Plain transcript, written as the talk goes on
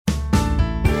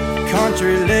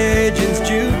Country Legends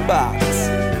Jukebox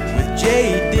with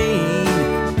J. Dean,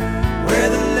 where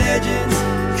the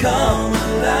legends come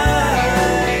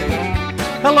alive.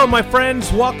 Hello, my friends.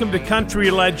 Welcome to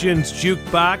Country Legends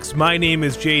Jukebox. My name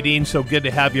is J. Dean, so good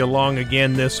to have you along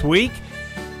again this week.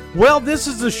 Well, this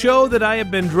is a show that I have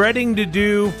been dreading to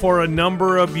do for a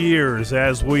number of years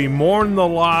as we mourn the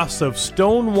loss of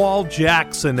Stonewall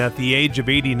Jackson at the age of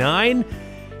 89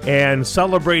 and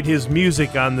celebrate his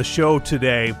music on the show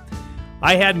today.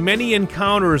 I had many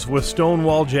encounters with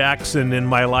Stonewall Jackson in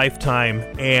my lifetime,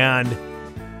 and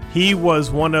he was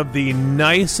one of the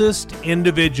nicest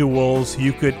individuals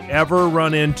you could ever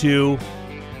run into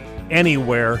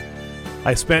anywhere.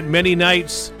 I spent many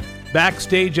nights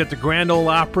backstage at the Grand Ole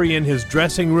Opry in his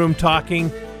dressing room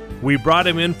talking. We brought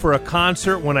him in for a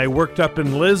concert when I worked up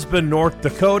in Lisbon, North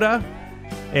Dakota,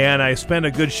 and I spent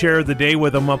a good share of the day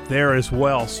with him up there as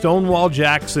well. Stonewall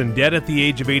Jackson, dead at the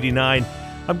age of 89.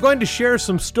 I'm going to share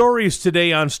some stories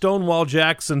today on Stonewall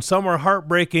Jackson. Some are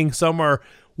heartbreaking, some are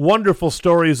wonderful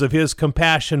stories of his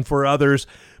compassion for others.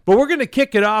 But we're going to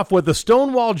kick it off with a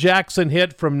Stonewall Jackson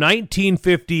hit from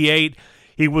 1958.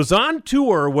 He was on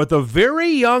tour with a very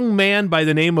young man by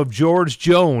the name of George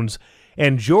Jones,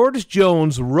 and George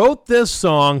Jones wrote this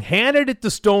song, handed it to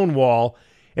Stonewall,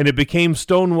 and it became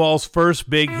Stonewall's first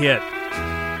big hit.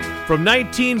 From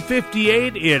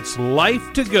 1958, it's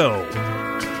Life to Go.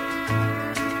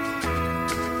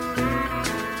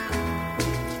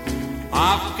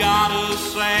 I've got a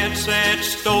sad, sad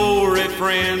story,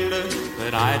 friend,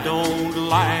 that I don't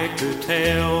like to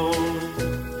tell.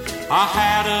 I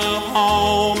had a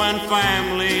home and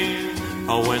family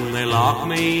when they locked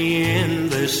me in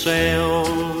this cell.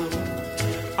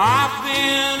 I've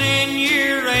been in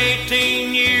here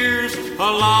 18 years, a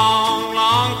long,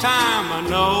 long time I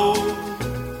know.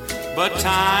 But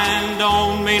time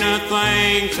don't mean a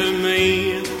thing to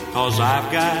me, 'cause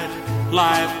I've got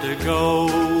life to go.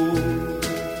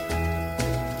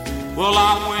 Well,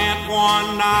 I went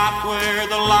one night where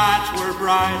the lights were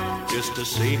bright, just to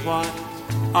see what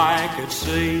I could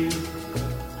see.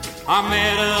 I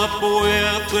met up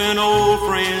with an old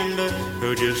friend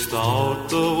who just thought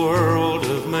the world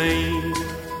of me.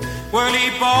 Well, he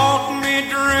bought me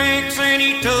drinks and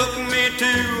he took me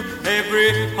to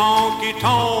every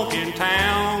honky-tonk in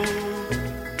town.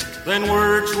 Then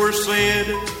words were said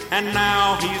and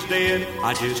now he's dead.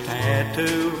 I just had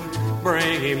to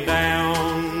bring him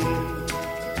down.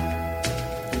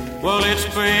 Well, it's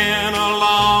been a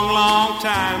long, long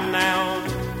time now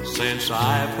since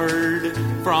I've heard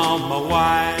from my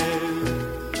wife.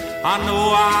 I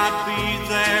know I'd be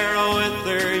there with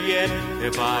her yet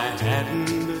if I hadn't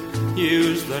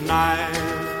used the knife.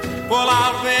 Well,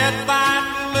 I'll bet that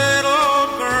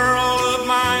little girl of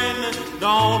mine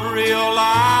don't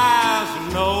realize,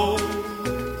 no,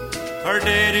 her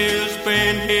daddy's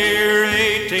been here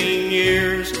 18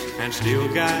 years and still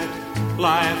got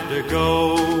life to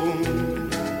go.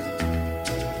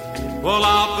 Well,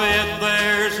 I'll bet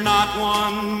there's not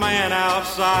one man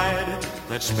outside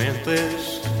that spent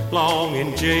this long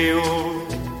in jail.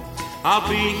 I'll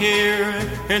be here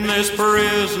in this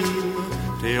prison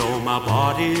till my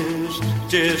body's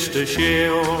just a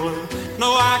shell.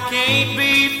 No, I can't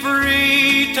be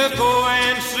free to go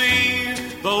and see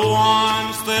the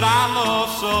ones that I love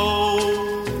so.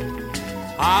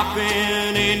 I've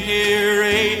been in here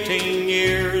 18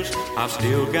 years, I've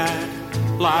still got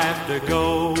life to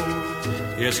go.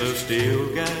 Yes, I've still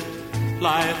got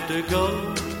life to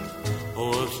go.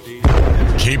 Oh, I've still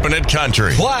got... Keeping it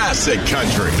country. Classic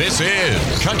country. This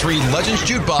is Country Legends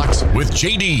Jukebox with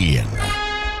JD.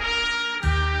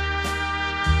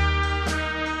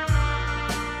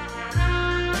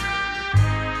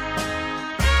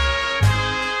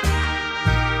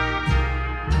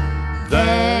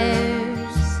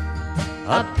 There's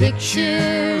a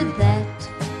picture that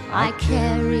I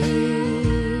carry,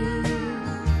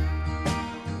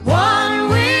 one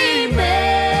we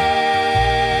made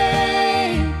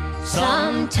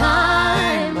some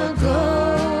time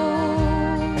ago.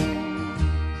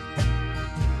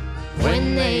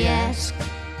 When they ask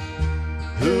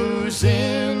who's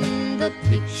in the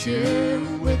picture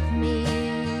with me,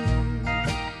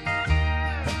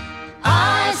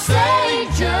 I say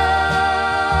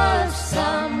just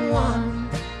someone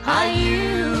I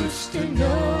used to know.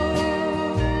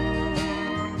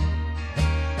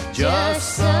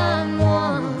 Just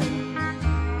someone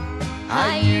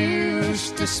I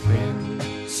used to spend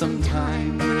some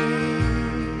time with.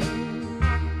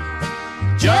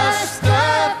 Just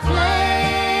a flame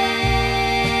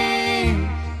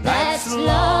that's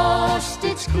lost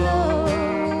its glow.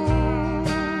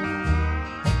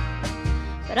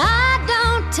 But I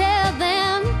don't tell them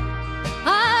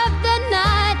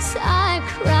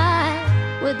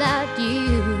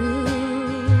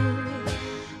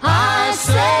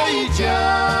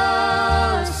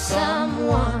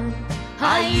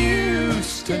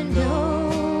used to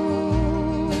know.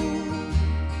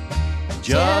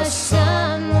 Just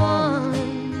someone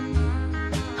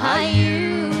I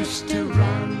used to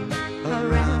run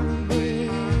around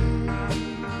with.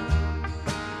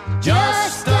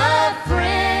 Just a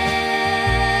friend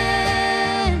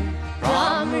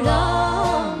from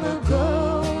long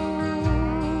ago.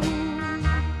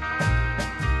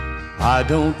 I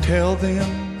don't tell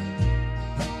them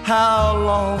how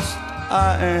lost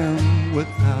I am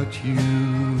without you.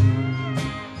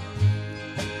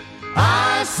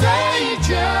 I say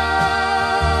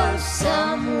just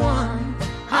someone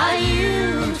I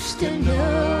used to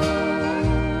know.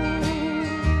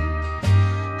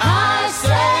 I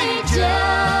say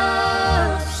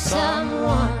just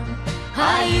someone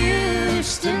I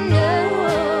used to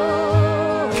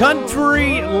know.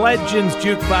 Country Legends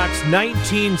Jukebox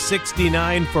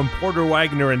 1969 from Porter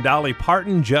Wagoner and Dolly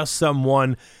Parton, Just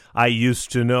Someone I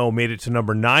Used to Know, made it to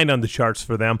number 9 on the charts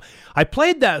for them. I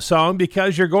played that song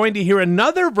because you're going to hear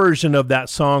another version of that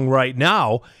song right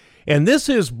now, and this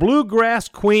is bluegrass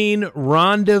queen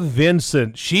Rhonda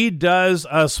Vincent. She does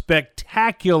a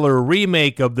spectacular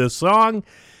remake of this song,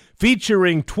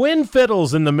 featuring twin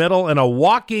fiddles in the middle and a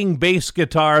walking bass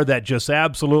guitar that just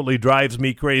absolutely drives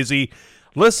me crazy.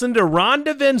 Listen to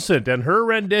Rhonda Vincent and her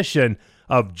rendition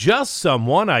of Just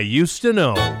Someone I Used to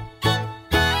Know.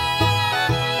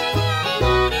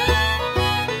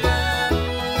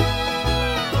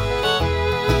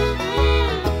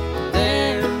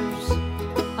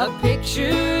 A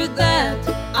picture that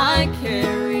I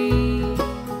carry,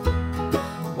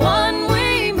 one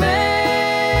we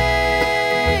made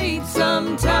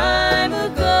some time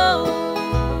ago.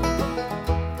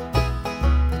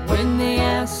 When they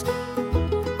ask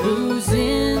who's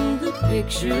in the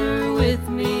picture with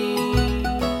me,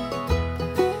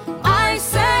 I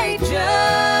say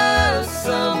just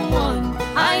someone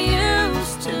I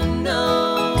used to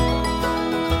know.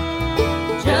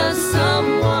 Just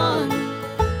someone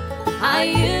I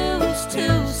used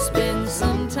to spend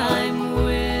some time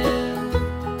with.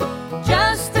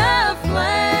 Just a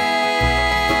flame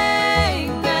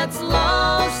that's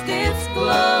lost its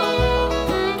glow.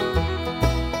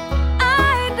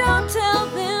 I don't tell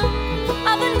them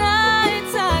of the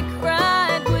nights I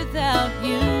cried without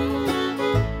you.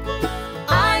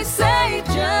 I say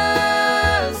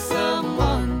just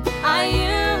someone I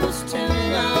used to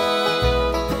know.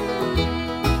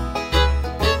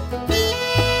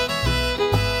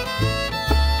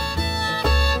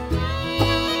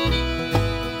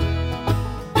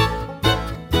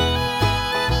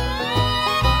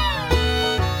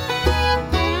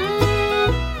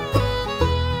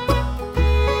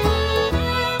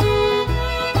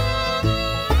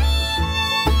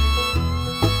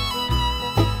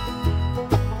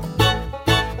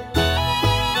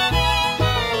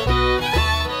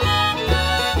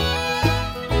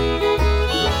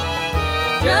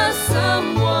 Just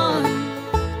someone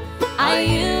I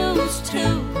used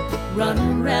to run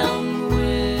around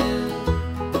with.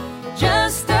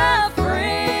 Just a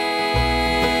friend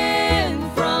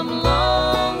from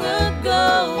long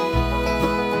ago.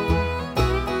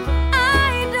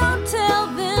 I don't tell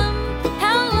them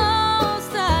how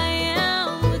lost I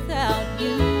am without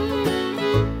you.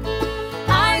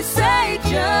 I say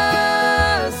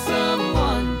just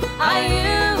someone I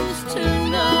used to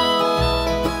know.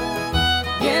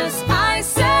 Yes, I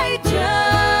say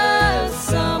just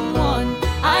someone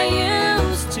I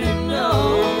used to know.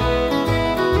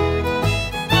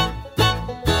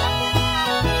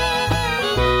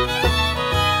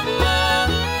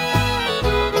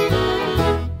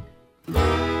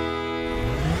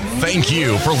 Thank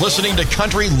you for listening to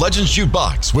Country Legends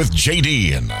Jukebox with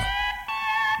JD.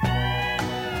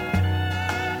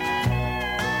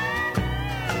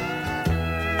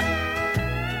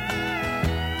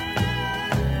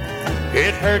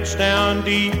 It hurts down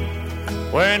deep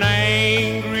when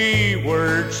angry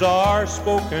words are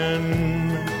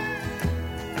spoken.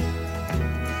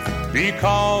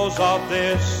 Because of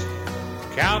this,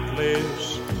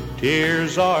 countless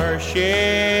tears are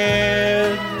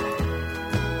shed.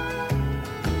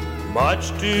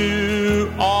 Much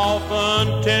too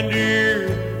often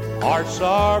tender hearts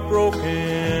are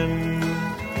broken.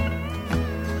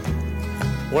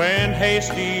 When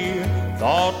hasty,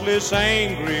 thoughtless,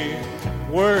 angry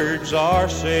words are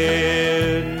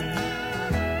said.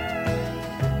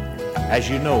 As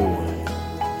you know,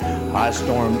 I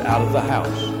stormed out of the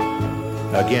house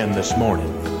again this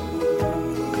morning.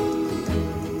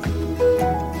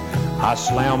 I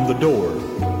slammed the door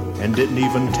and didn't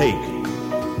even take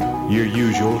your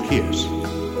usual kiss.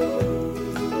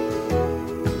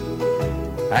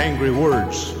 Angry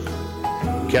words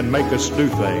can make us do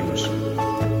things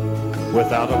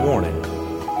without a warning.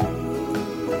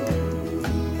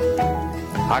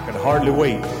 I can hardly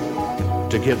wait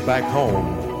to get back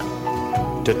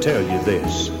home to tell you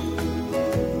this.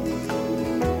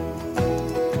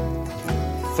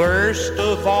 First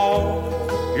of all,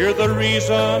 you're the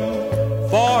reason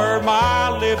for my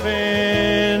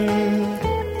living.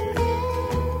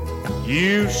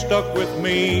 You stuck with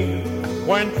me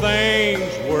when things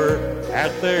were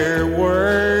at their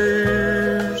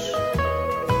worst.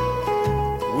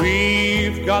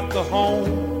 We've got the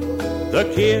home,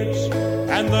 the kids,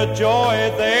 and the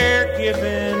joy they're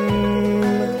giving.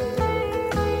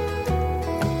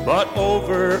 But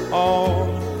overall,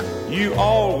 you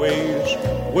always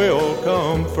will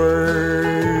come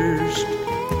first.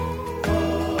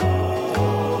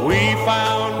 We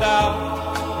found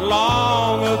out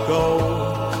long ago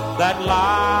that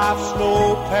life's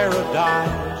no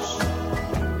paradise.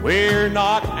 We're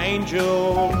not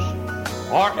angels,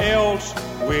 or else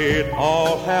we'd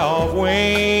all have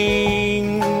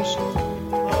wings.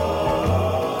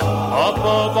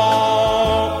 Above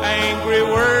all angry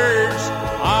words,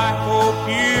 I hope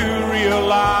you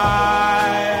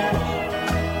realize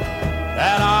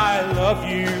that I love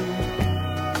you,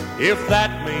 if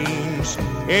that means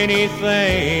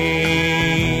anything.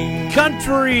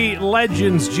 Country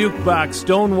Legends Jukebox,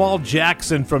 Stonewall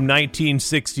Jackson from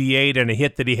 1968, and a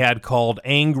hit that he had called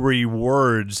Angry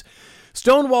Words.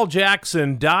 Stonewall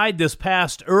Jackson died this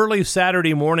past early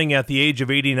Saturday morning at the age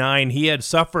of 89. He had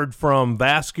suffered from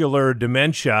vascular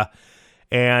dementia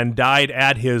and died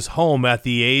at his home at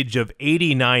the age of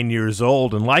 89 years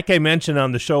old. And like I mentioned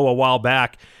on the show a while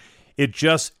back, it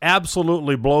just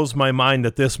absolutely blows my mind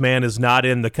that this man is not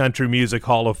in the Country Music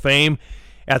Hall of Fame.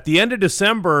 At the end of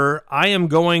December, I am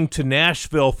going to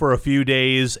Nashville for a few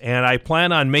days, and I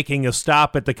plan on making a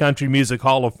stop at the Country Music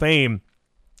Hall of Fame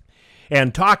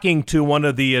and talking to one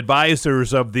of the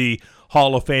advisors of the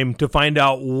Hall of Fame to find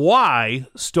out why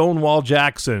Stonewall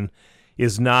Jackson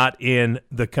is not in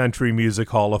the Country Music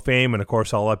Hall of Fame. And, of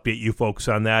course, I'll update you folks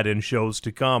on that in shows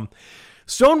to come.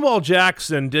 Stonewall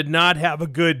Jackson did not have a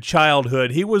good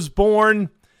childhood. He was born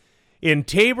in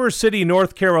Tabor City,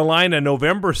 North Carolina,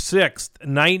 November 6th,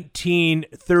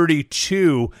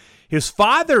 1932. His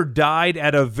father died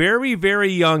at a very,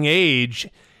 very young age,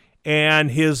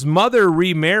 and his mother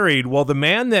remarried. Well, the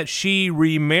man that she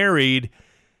remarried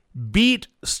beat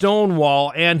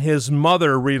Stonewall and his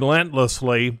mother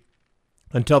relentlessly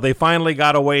until they finally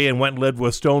got away and went and lived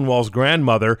with Stonewall's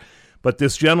grandmother. But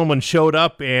this gentleman showed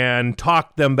up and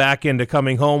talked them back into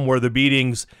coming home, where the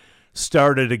beatings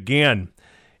started again.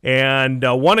 And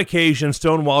one occasion,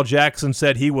 Stonewall Jackson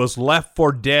said he was left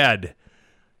for dead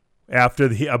after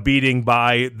a beating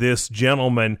by this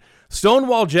gentleman.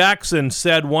 Stonewall Jackson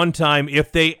said one time,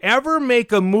 if they ever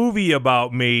make a movie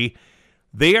about me,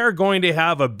 they are going to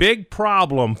have a big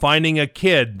problem finding a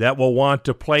kid that will want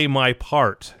to play my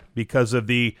part, because of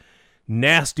the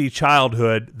nasty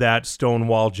childhood that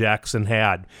Stonewall Jackson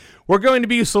had. We're going to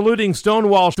be saluting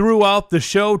Stonewall throughout the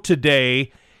show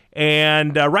today.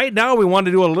 And right now we want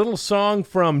to do a little song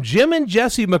from Jim and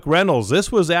Jesse McReynolds. This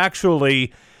was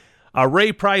actually a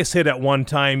Ray Price hit at one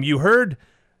time. You heard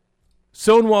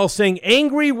Stonewall sing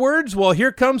Angry Words. Well,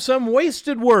 here comes some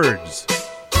wasted words.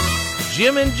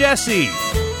 Jim and Jesse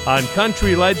on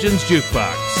Country Legends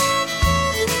Jukebox.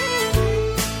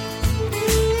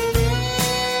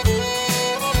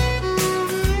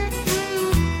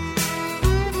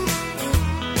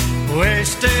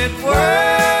 Wasted words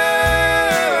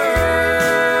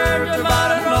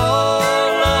about an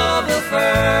old love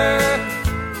affair.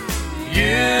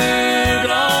 You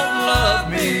don't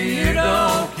love me, you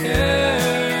don't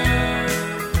care.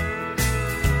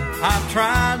 I've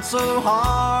tried so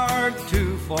hard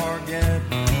to forget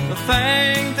the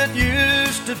thing that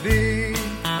used to be,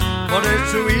 but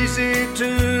it's so easy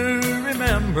to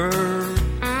remember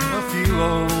a few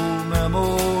old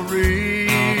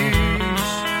memories.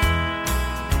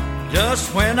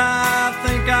 Just when I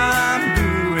think I'm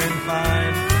doing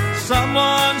fine,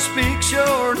 someone speaks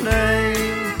your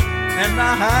name, and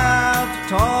I have to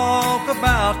talk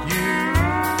about you,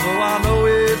 though I know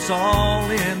it's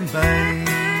all in vain.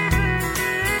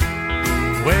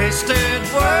 Wasted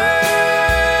words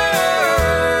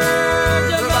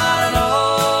about an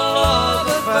old love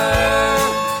affair.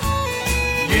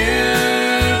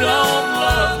 You don't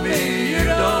love me, you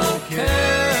don't care.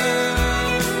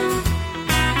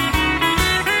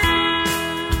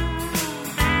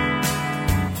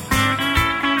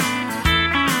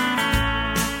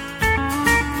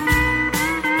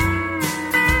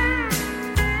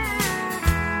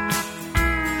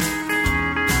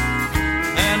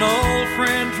 An old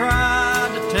friend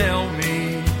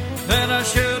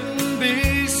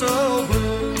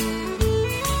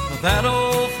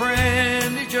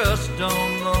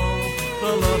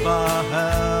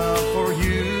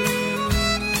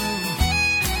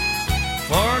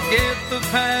the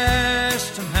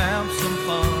past and have some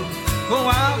fun. Go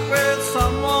out with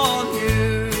someone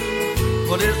new.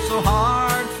 But it's so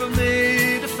hard for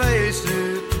me to face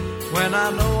it when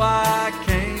I know I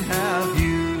can't have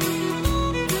you.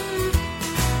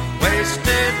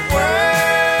 Wasted words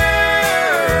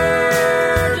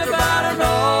about an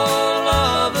old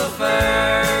love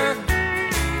affair.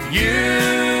 You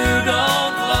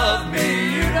don't love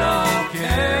me, you don't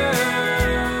care.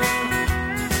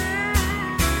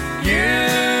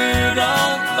 You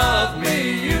don't love me,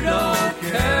 you don't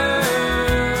care.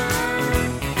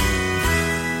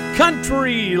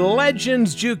 Country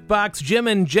Legends Jukebox, Jim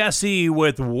and Jesse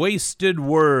with Wasted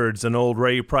Words, an old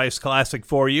Ray Price classic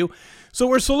for you. So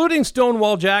we're saluting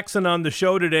Stonewall Jackson on the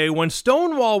show today. When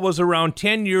Stonewall was around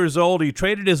 10 years old, he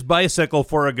traded his bicycle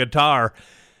for a guitar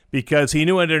because he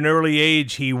knew at an early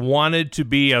age he wanted to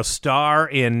be a star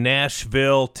in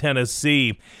Nashville,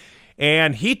 Tennessee.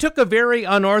 And he took a very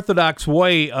unorthodox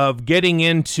way of getting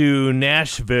into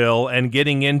Nashville and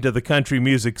getting into the country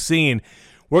music scene.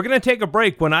 We're going to take a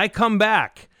break. When I come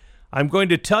back, I'm going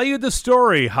to tell you the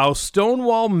story how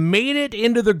Stonewall made it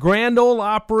into the Grand Ole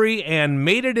Opry and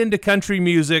made it into country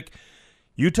music.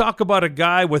 You talk about a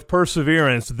guy with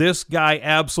perseverance. This guy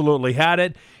absolutely had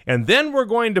it. And then we're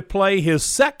going to play his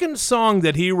second song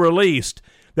that he released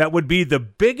that would be the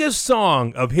biggest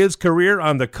song of his career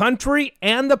on the country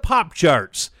and the pop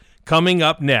charts, coming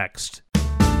up next.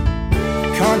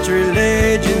 Country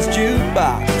Legends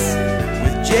Jukebox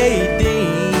with J.D.,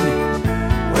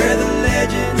 where the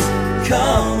legends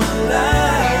come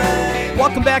alive.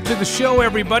 Welcome back to the show,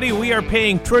 everybody. We are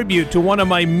paying tribute to one of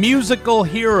my musical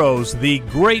heroes, the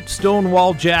great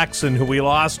Stonewall Jackson, who we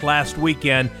lost last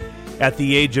weekend at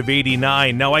the age of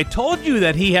 89. Now, I told you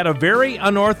that he had a very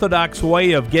unorthodox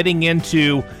way of getting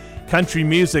into country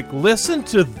music. Listen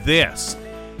to this.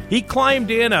 He climbed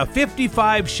in a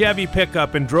 55 Chevy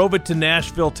pickup and drove it to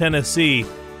Nashville, Tennessee,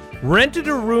 rented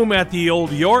a room at the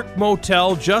old York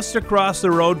Motel just across the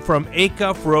road from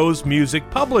Acuff Rose Music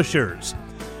Publishers.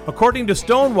 According to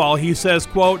Stonewall, he says,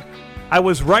 quote, "I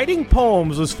was writing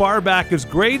poems as far back as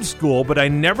grade school, but I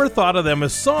never thought of them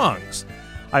as songs.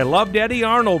 I loved Eddie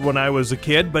Arnold when I was a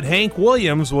kid, but Hank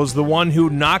Williams was the one who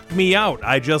knocked me out.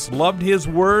 I just loved his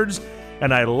words,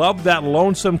 and I loved that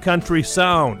lonesome country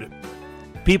sound.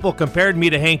 People compared me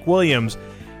to Hank Williams,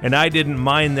 and I didn't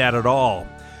mind that at all."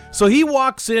 So he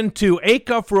walks into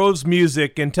Acuff Rose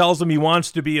Music and tells them he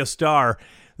wants to be a star.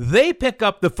 They pick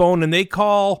up the phone and they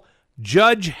call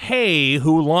Judge Hay,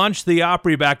 who launched the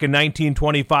Opry back in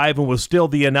 1925 and was still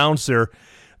the announcer.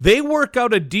 They work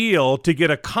out a deal to get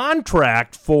a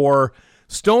contract for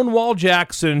Stonewall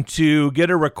Jackson to get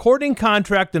a recording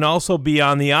contract and also be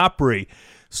on the Opry.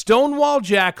 Stonewall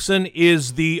Jackson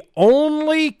is the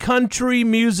only country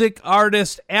music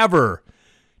artist ever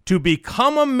to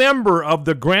become a member of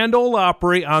the Grand Ole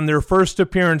Opry on their first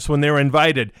appearance when they were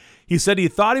invited. He said he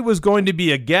thought he was going to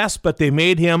be a guest, but they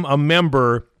made him a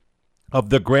member of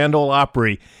the Grand Ole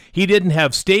Opry. He didn't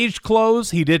have stage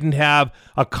clothes. He didn't have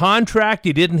a contract.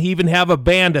 He didn't even have a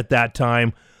band at that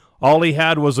time. All he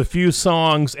had was a few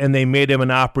songs, and they made him an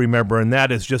Opry member, and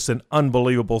that is just an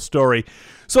unbelievable story.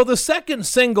 So the second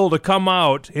single to come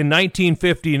out in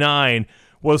 1959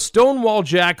 was Stonewall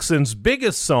Jackson's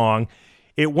biggest song.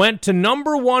 It went to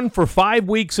number 1 for 5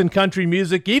 weeks in country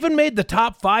music, even made the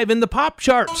top 5 in the pop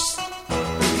charts.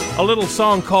 A little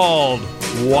song called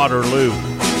Waterloo.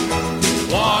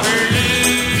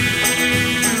 Waterloo,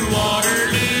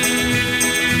 Waterloo,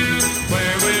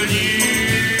 where will you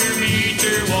meet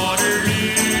your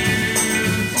Waterloo?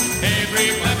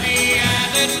 Every puppy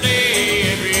has its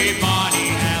day, everybody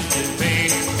has to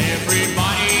pay,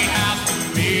 everybody has to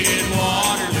meet in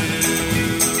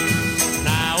Waterloo.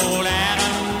 Now old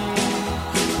Adam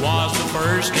was the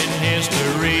first in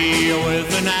history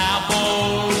with an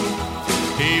apple.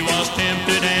 He was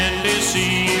tempted and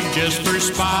deceived just for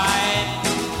spite.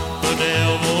 The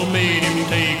devil made him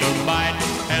take a bite,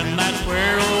 and that's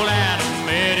where old Adam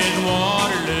met in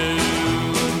Waterloo.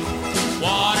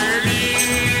 Waterloo,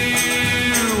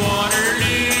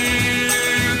 Waterloo,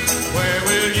 where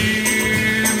will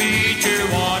you meet your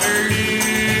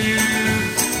Waterloo?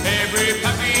 Every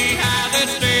puppy has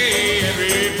its day,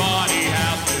 everybody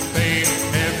has to pay,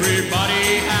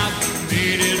 everybody has to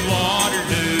meet in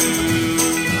Waterloo.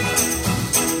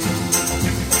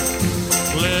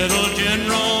 Little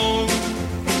General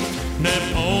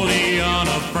Napoleon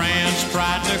of France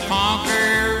tried to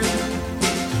conquer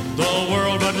the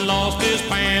world, but lost his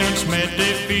pants, met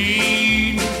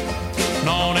defeat,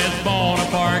 known as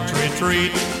Bonaparte's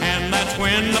retreat, and that's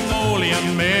when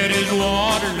Napoleon met his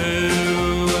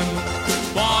Waterloo.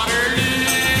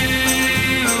 Waterloo,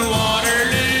 Waterloo.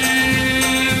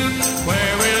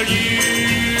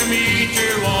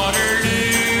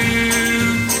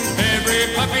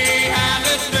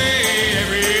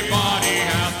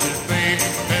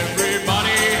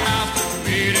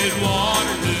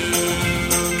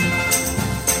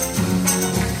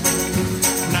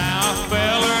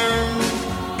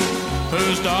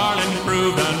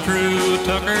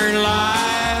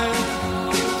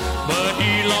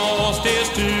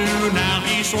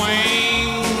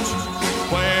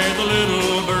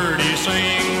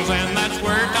 sings, and that's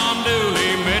where Tom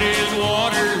Dooley met his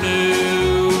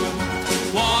Waterloo.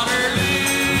 Waterloo,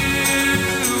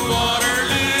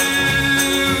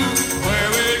 Waterloo, where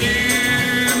will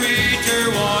you meet your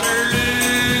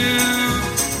Waterloo?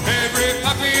 Every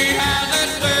puppy has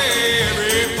its day,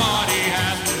 everybody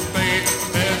has its fate,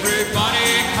 everybody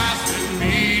has to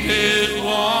meet his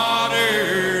Waterloo.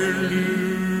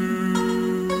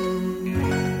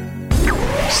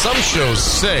 Some shows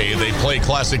say they play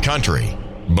classic country,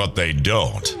 but they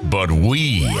don't. But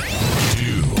we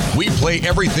do. We play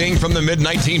everything from the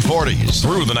mid-1940s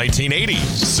through the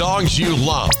 1980s. Songs you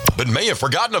love but may have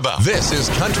forgotten about. This is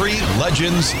Country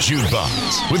Legends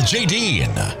Jukebox with J. Dean.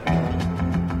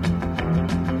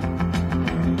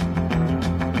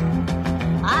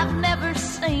 I've never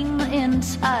seen the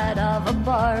inside of a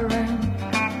barroom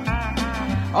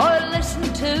or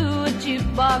listened to a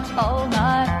jukebox all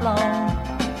night long.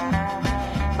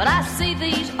 But I see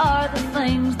these are the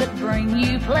things that bring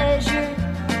you pleasure.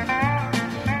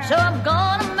 So I'm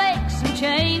gonna make some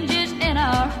changes in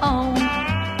our home.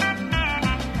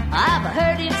 I've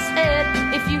heard it said,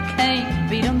 if you can't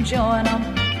beat 'em, join 'em.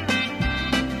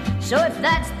 So if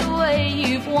that's the way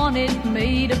you've wanted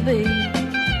me to be,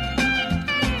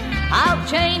 I'll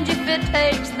change if it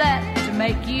takes that to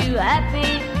make you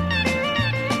happy.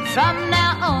 From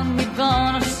now on you're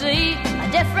gonna see a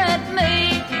different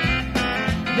me.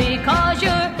 Because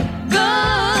you're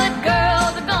good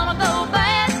girls are gonna go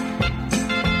bad.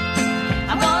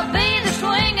 I'm gonna be the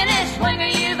swingin'est swinger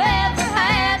you've ever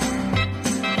had.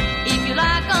 If you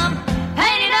like 'em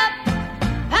painted up,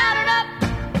 powdered up,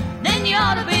 then you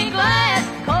ought to be glad.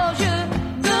 'Cause your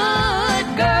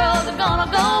good girls are gonna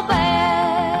go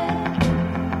bad.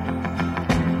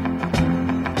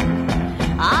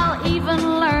 I'll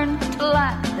even learn to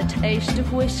like the taste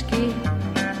of whiskey.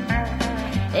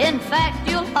 In fact,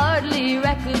 you'll hardly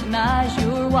recognize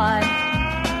your wife.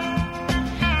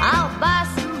 I'll buy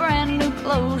some brand new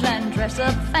clothes and dress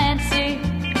up fancy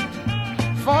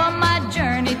for my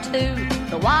journey to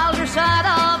the wilder side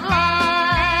of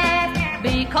life.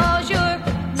 Because your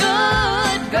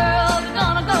good girls are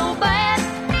gonna go bad.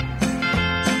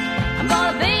 I'm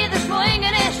gonna be the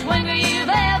swingin'est swinger you've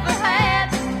ever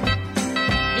had.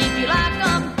 If you like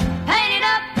 'em painted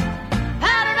up,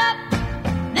 powdered up,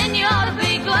 then you ought to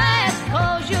be glad.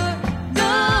 'Cause your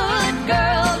good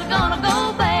girls are gonna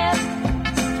go bad.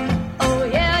 Oh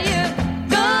yeah, your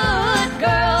good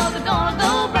girls are gonna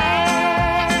go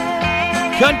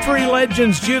bad. Country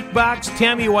Legends Jukebox,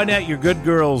 Tammy Wynette, your good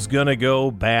girl's gonna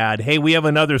go bad. Hey, we have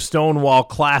another Stonewall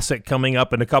classic coming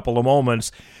up in a couple of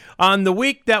moments. On the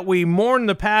week that we mourn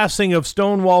the passing of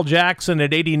Stonewall Jackson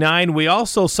at 89, we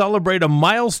also celebrate a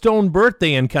milestone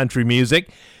birthday in country music,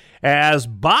 as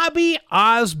Bobby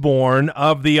Osborne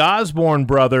of the Osborne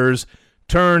Brothers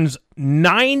turns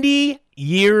 90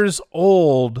 years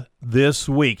old this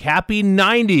week. Happy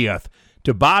 90th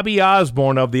to Bobby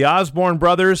Osborne of the Osborne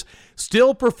Brothers,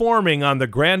 still performing on the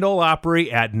Grand Ole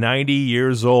Opry at 90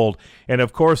 years old. And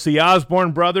of course, the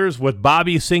Osborne Brothers, with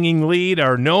Bobby singing lead,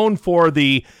 are known for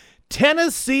the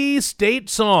Tennessee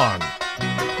State Song.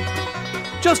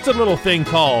 Just a little thing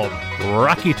called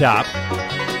Rocky Top.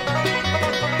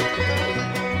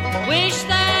 Wish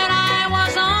that I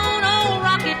was on old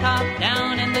Rocky Top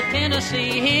down in the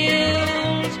Tennessee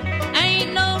hills.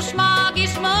 Ain't no smoggy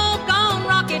smoke on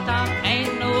Rocky Top,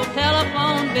 ain't no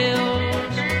telephone bills.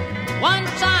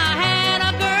 Once I had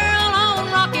a girl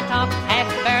on Rocky Top, half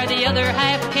bear, the other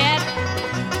half cat.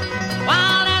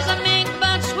 Wild as a mink,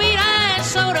 but sweet as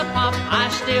soda pop, I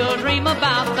still dream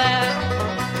about that.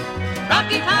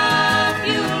 Rocky Top,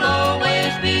 you'll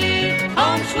always be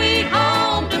home sweet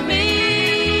home to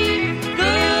me.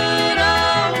 Good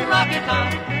old Rocky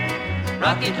Top,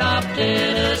 Rocky Top,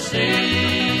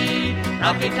 Tennessee.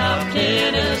 Rocky Top,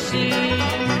 Tennessee.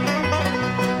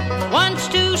 Once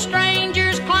two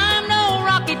strangers climbed old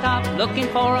Rocky Top, looking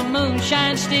for a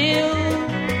moonshine still.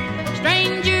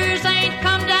 Strangers ain't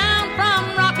come down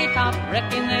from Rocky Top,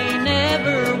 reckon they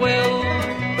never will.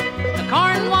 The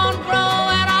corn won't grow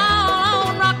at all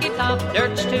on Rocky Top,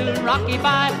 dirt's too rocky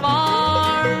by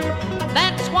far.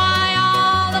 That's why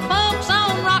all the folks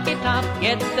on Rocky Top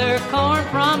get their corn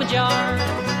from a jar.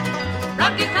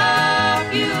 Rocky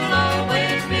Top, you'll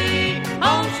always be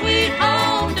home sweet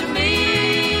home to me.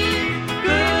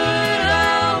 Good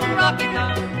old Rocky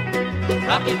Top,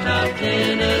 Rocky Top,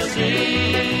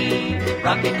 Tennessee.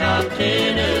 Rocky Top,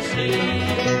 Tennessee.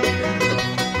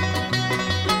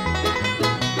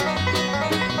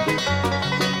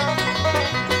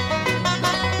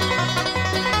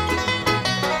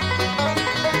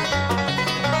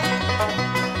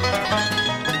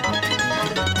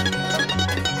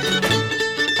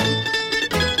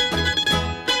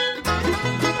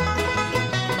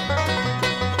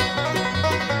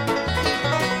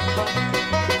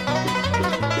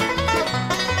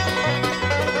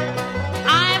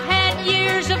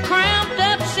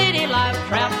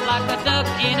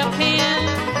 in a pen.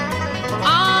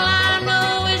 All I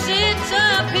know is it's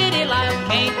a pity life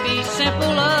can't be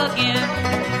simple again.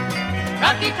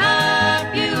 Rocky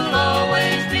Top, you'll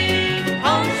always be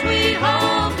home sweet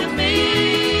home to me.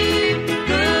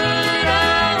 Good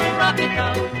old Rocky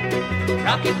Top,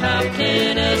 Rocky Top,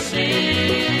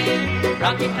 Tennessee.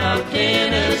 Rocky Top,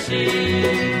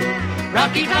 Tennessee.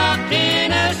 Rocky Top,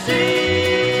 Tennessee.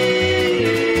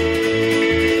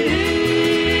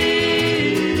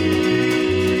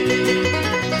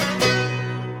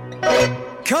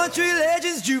 Country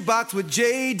Legends Jukebox with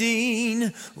J.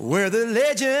 Dean, where the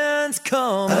legends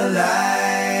come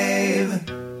alive.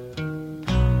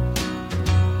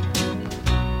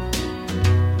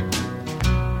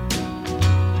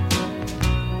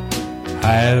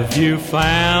 Have you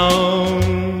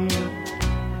found,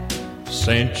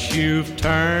 since you've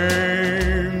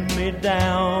turned me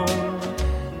down,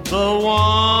 the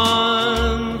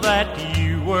one that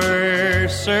you were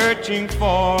searching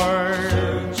for?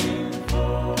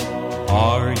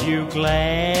 Are you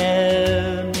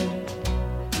glad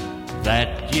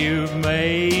that you've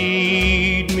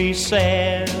made me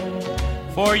sad?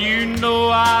 For you know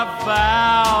I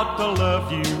vowed to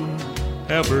love you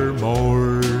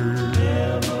evermore.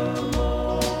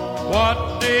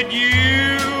 What did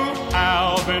you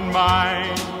have in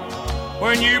mind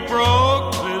when you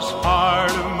broke this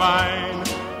heart of mine?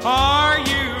 Are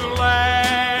you laughing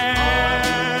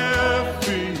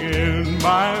in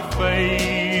my face?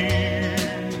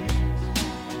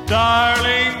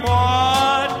 Darling,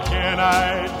 what can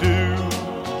I do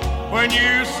when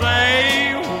you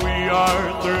say we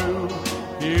are through?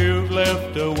 You've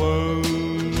left a wound.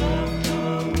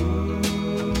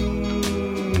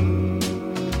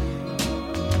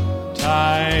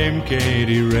 Time can't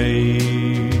erase.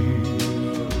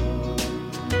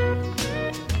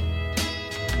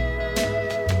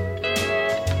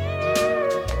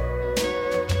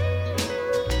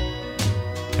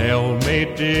 Tell me,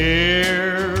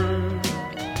 dear,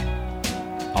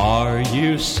 are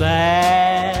you satisfied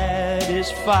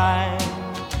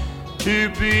to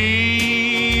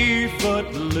be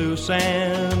footloose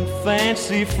and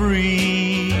fancy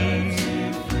free?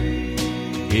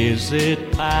 Is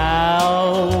it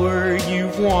power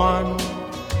you've won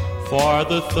for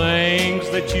the things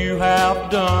that you have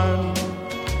done?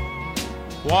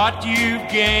 What you've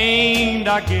gained,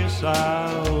 I guess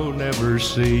I'll never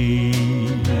see.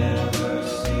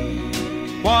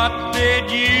 What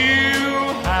did you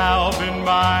have in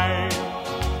mind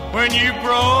when you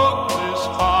broke this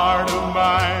heart of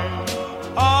mine?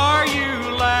 Are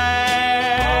you laughing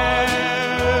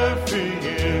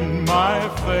in my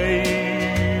face?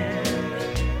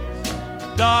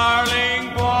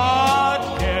 Darling, what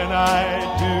can I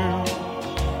do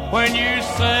when you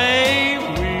say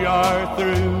we are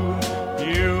through?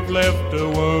 You've left a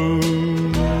wound.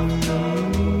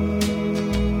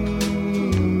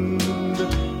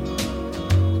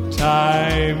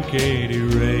 Time can't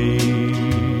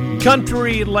erase.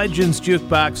 Country Legends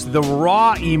Jukebox, the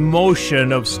raw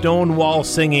emotion of Stonewall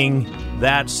singing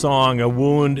that song, A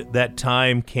Wound That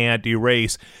Time Can't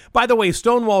Erase. By the way,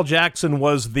 Stonewall Jackson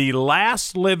was the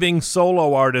last living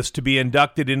solo artist to be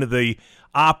inducted into the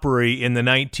Opry in the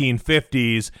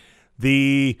 1950s.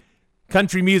 The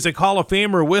Country Music Hall of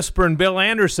Famer Whisperin' Bill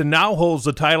Anderson now holds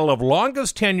the title of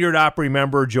longest tenured Opry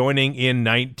member, joining in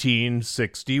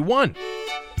 1961.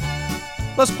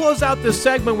 Let's close out this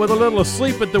segment with a little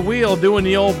Asleep at the Wheel, doing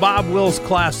the old Bob Wills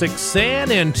classic, San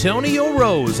Antonio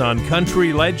Rose, on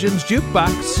Country Legends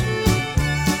Jukebox.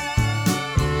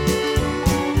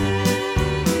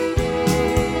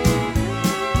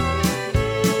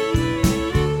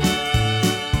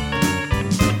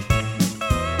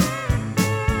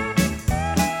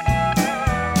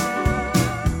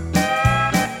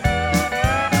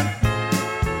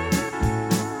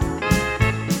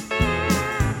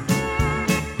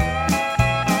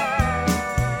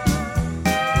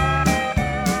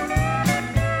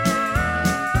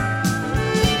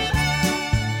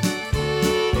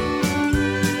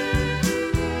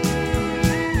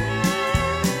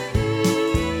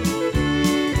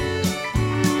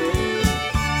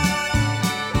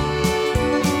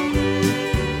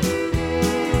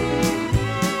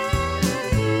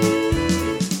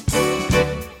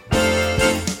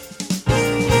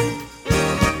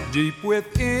 Deep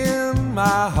within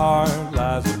my heart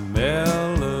lies a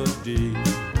melody,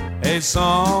 a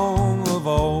song of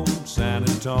old San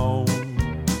Antone,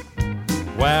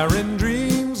 where in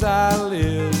dreams I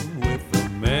live with a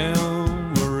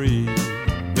memory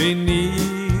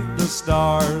beneath the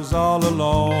stars all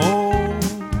alone.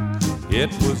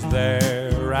 It was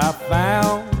there I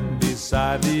found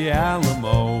beside the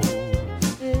Alamo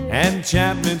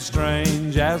enchantment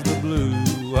strange as the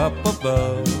blue up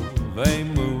above, a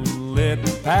moonlit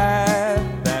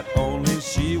path that only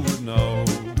she would know.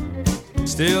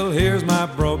 Still hears my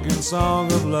broken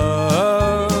song of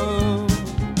love.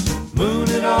 Moon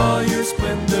in all your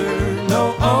splendor,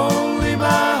 know only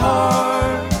my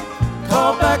heart.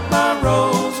 Call back my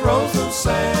rose, rose of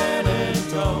San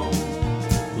Antone.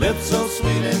 Lips so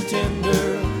sweet and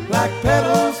tender, like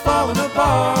petals falling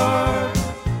apart.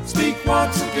 Speak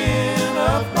once again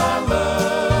of my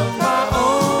love, my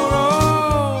own.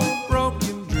 Oh,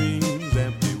 broken dreams,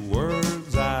 empty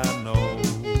words I know.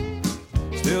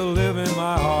 Still live in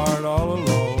my heart all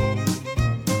alone.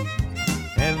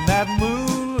 And that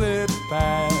moonlit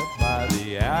path by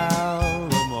the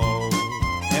Alamo,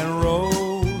 and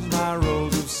rose, my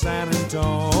rose of San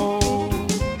Antone.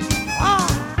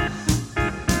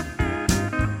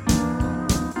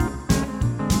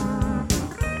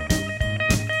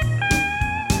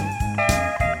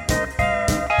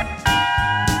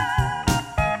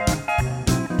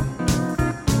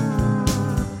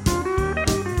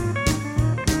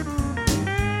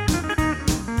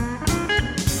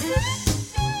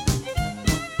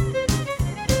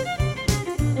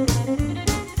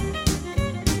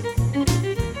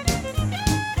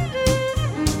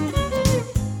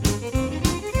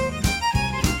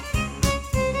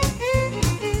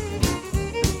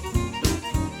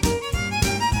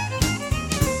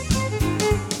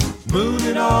 Moon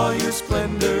in all your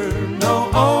splendor,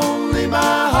 know only my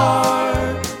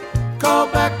heart. Call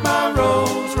back my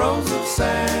rose, rose of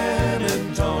San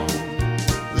Antone.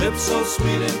 Lips so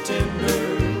sweet and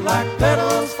tender, like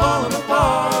petals falling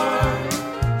apart.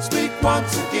 Speak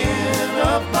once again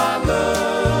of my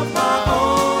love, my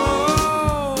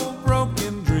own.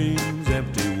 Broken dreams,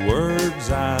 empty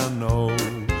words I know.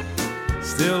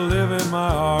 Still live in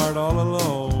my heart all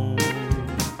alone.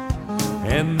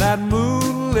 And that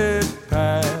moonlit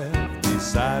path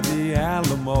beside the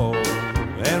Alamo,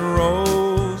 and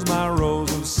rose, my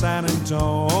rose of San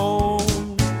Antone.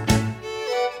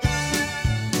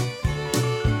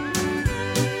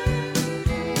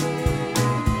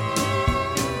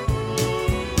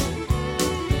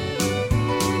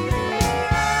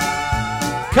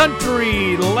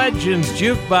 Country Legends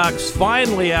Jukebox.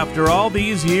 Finally, after all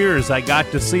these years, I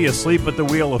got to see Asleep at the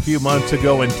Wheel a few months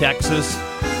ago in Texas.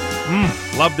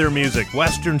 Love their music.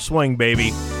 Western swing,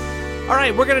 baby. All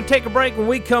right, we're going to take a break. When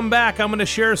we come back, I'm going to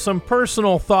share some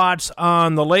personal thoughts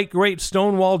on the late, great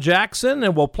Stonewall Jackson,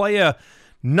 and we'll play a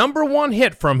 #1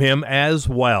 hit from him as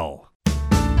well.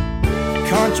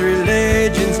 Country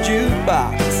Legends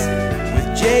Jukebox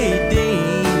with J.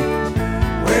 Dean,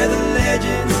 where the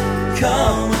legends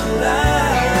come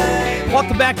alive.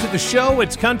 Welcome back to the show.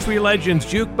 It's Country Legends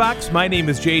Jukebox. My name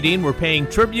is J. Dean. We're paying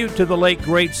tribute to the late,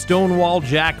 great Stonewall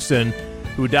Jackson,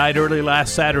 who died early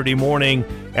last Saturday morning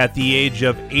at the age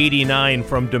of 89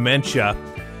 from dementia.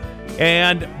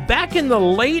 And back in the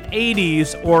late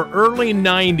 80s or early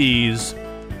 90s,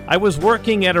 I was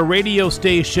working at a radio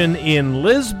station in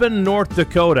Lisbon, North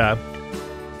Dakota,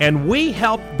 and we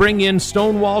helped bring in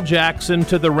Stonewall Jackson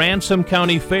to the Ransom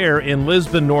County Fair in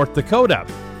Lisbon, North Dakota.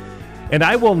 And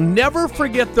I will never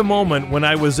forget the moment when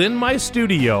I was in my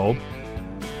studio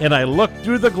and I looked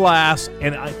through the glass,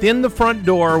 and in the front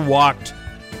door walked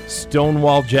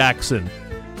Stonewall Jackson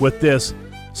with this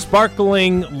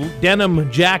sparkling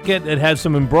denim jacket that had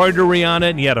some embroidery on it,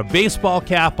 and he had a baseball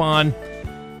cap on.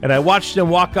 And I watched him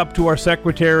walk up to our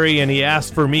secretary, and he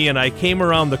asked for me, and I came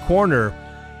around the corner,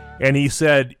 and he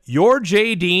said, "You're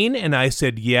J. Dean?" And I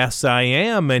said, "Yes, I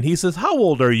am." And he says, "How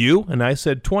old are you?" And I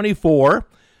said, 24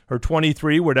 or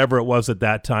 23, whatever it was at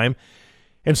that time.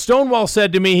 And Stonewall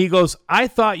said to me, he goes, "I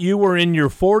thought you were in your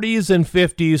 40s and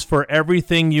 50s for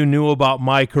everything you knew about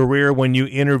my career when you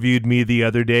interviewed me the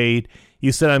other day."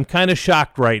 He said, "I'm kind of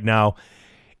shocked right now."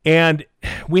 And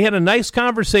we had a nice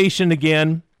conversation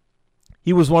again.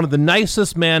 He was one of the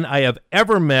nicest men I have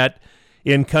ever met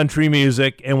in country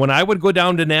music. And when I would go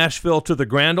down to Nashville to the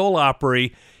Grand Ole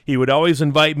Opry, he would always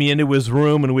invite me into his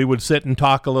room, and we would sit and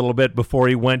talk a little bit before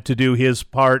he went to do his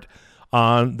part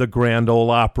on the Grand Ole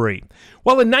Opry.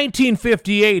 Well, in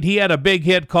 1958, he had a big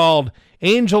hit called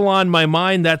 "Angel on My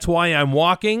Mind, That's Why I'm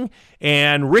Walking,"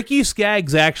 and Ricky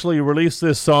Skaggs actually released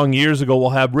this song years ago. We'll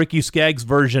have Ricky Skaggs'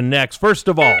 version next. First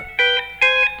of all,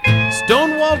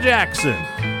 Stonewall Jackson,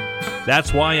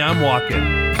 "That's Why I'm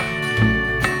Walking."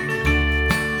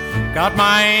 Got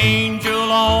my angel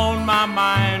on my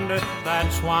mind,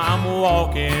 that's why I'm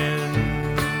walking.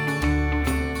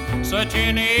 Such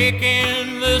an ache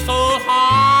in this old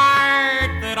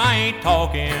heart that I ain't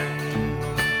talking.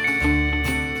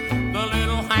 The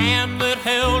little hand that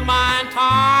held mine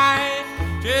tight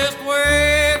just where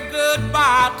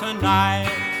tonight.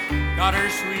 Got her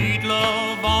sweet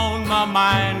love on my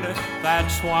mind,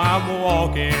 that's why I'm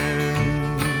walking.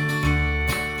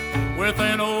 With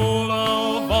an old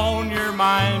love on your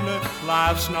mind,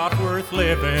 life's not worth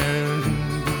living.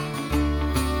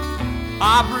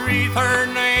 I breathe her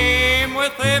name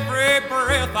with every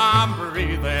breath I'm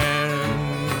breathing.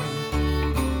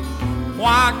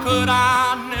 Why could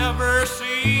I never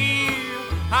see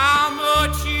how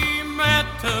much she meant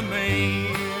to me?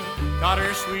 Got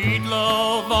her sweet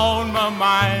love on my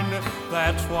mind,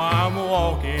 that's why I'm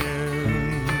walking.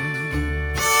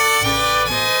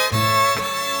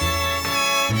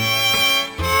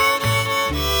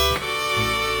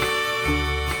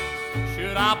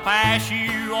 Should I pass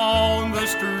you on the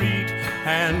street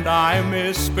and I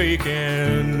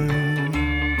misspeaking?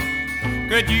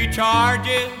 Could you charge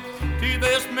it to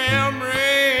this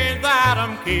memory that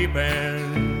I'm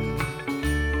keeping?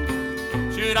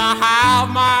 Should I have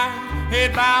my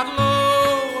head bowed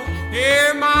low,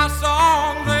 hear my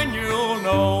song, then you'll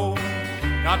know.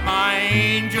 Got my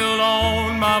angel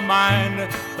on my mind,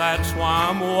 that's why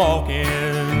I'm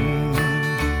walking.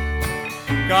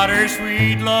 Got her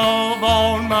sweet love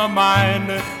on my mind,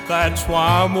 that's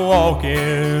why I'm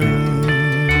walking.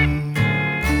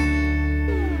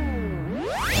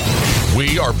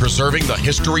 We are preserving the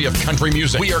history of country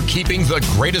music. We are keeping the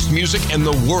greatest music in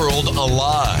the world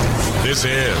alive. This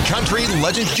is Country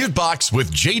Legends Jukebox with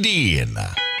J.D.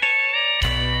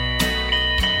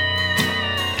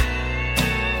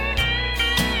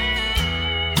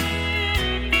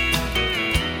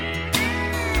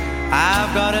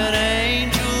 I've got an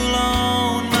angel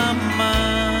on my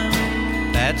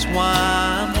mind, that's why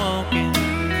I'm walking.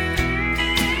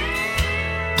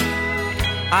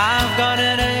 I've got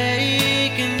an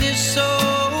ache in this so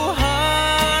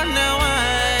hard, now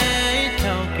I ain't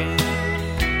talking.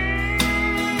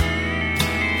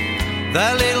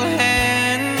 The little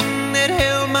hand that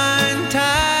held mine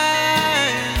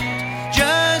tight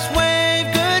just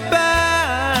waved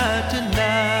goodbye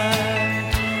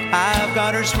tonight. I've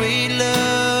got her sweet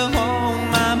love on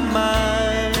my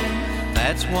mind,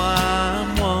 that's why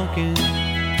I'm walking.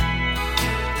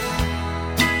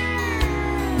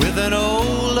 With an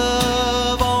old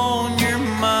love on your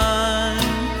mind,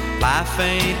 life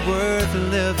ain't worth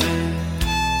living.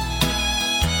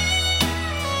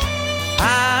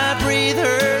 I breathe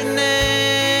her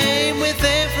name with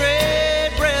every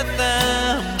breath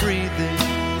I'm breathing.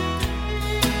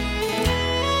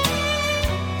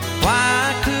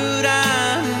 Why could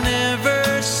I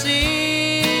never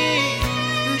see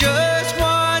just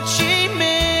what she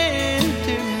meant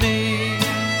to me?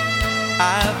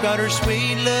 I've got her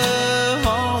sweet love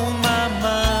on my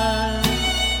mind,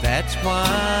 that's why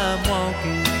I'm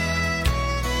walking.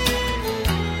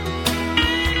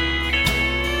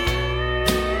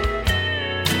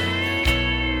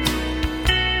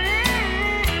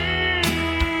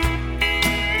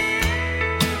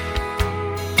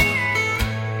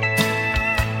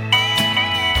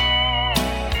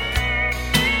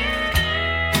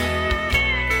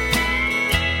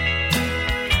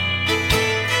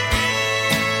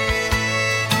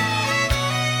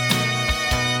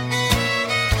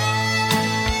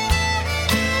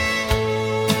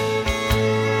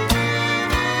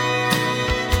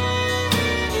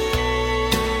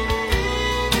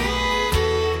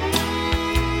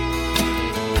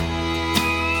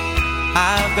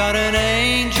 I've got an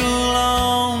angel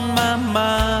on my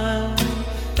mind,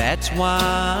 that's why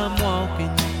I'm walking.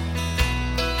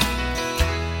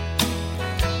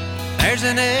 There's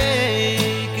an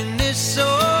ache in this so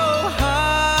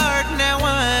hard, now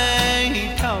I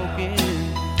ain't talking.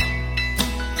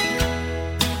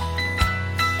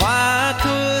 Why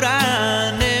could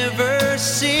I never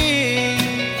see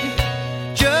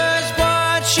just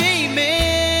what she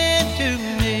meant to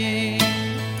me?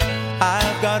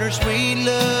 I've got her sweet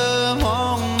love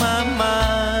on my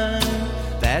mind,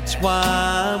 that's why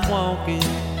I'm walking.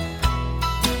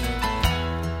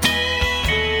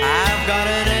 I've got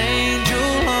an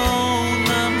angel on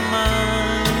my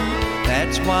mind,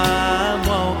 that's why I'm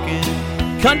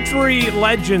walking. Country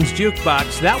Legends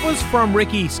Jukebox. That was from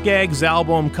Ricky Skaggs'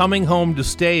 album Coming Home to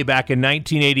Stay back in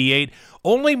 1988.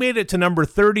 Only made it to number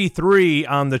 33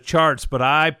 on the charts, but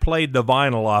I played the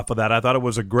vinyl off of that. I thought it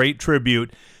was a great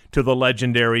tribute to the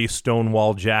legendary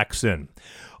Stonewall Jackson.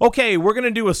 Okay, we're going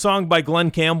to do a song by Glen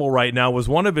Campbell right now. It was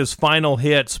one of his final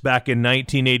hits back in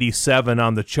 1987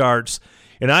 on the charts,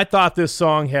 and I thought this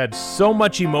song had so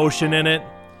much emotion in it,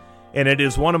 and it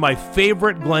is one of my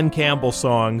favorite Glen Campbell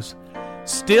songs.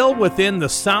 Still within the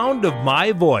sound of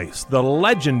my voice, the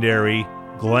legendary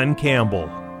Glen Campbell.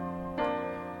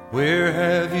 Where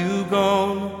have you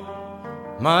gone,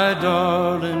 my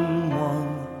darling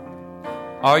one?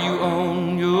 Are you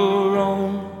on your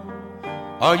own?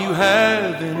 Are you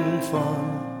having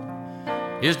fun?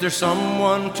 Is there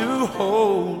someone to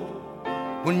hold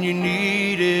when you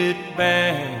need it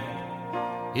bad?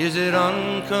 Is it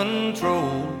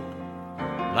uncontrolled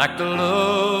like the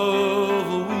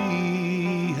love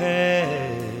we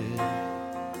had?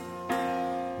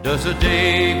 Does a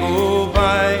day go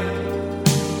by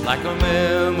like a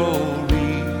memory?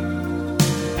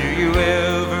 Do you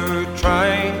ever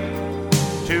try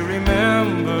to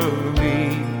remember me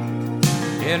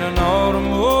in an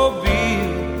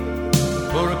automobile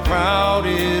for a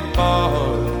crowded bar?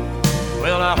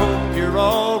 Well, I hope you're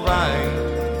alright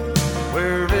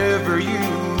wherever you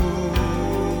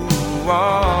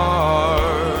are.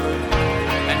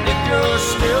 And if you're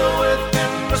still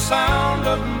within the sound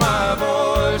of my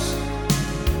voice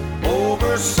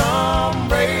over some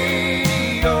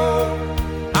radio,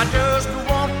 I just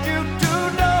want you to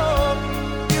know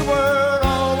you were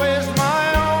always my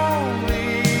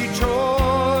only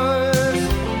choice.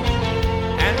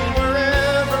 And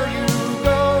wherever you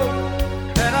go,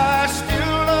 that I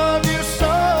still love you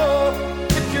so,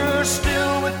 if you're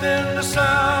still within the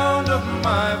sound of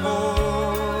my voice.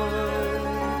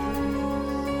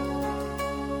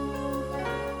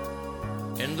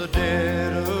 In the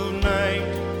dead of night,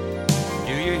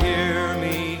 do you hear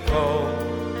me call?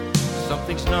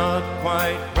 Something's not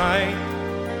quite right,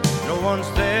 no one's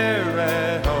there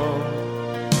at all.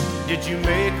 Did you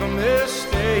make a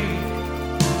mistake?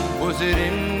 Was it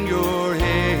in your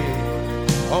head?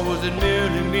 Or was it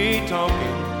merely me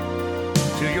talking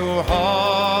to your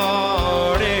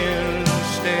heart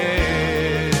instead?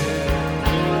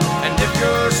 And if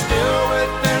you're still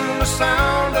within the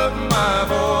sound of my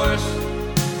voice,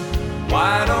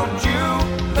 why don't you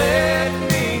let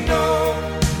me know?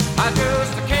 I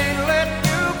just can't let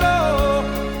you go,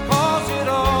 'cause it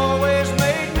always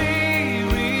made me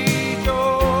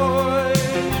rejoice.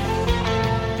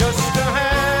 Just to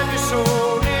have you so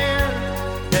near,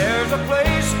 there's a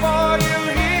place for you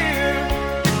here,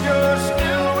 if you're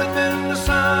still within the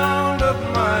sound of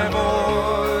my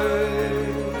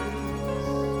voice.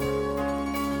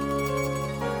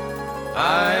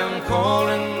 I am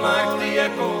calling like the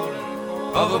echo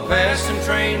of a passing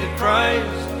train that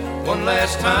cries one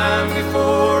last time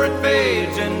before it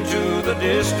fades into the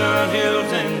distant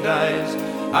hills and dies.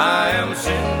 I am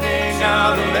sending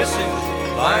out a message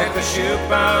like a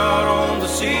ship out on the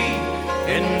sea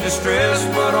in distress,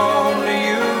 but only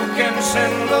you can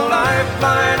send a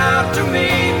lifeline out to me.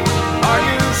 Are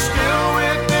you still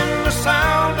within the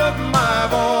sound of my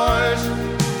voice?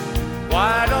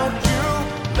 Why don't you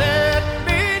let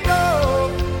me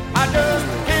know? I just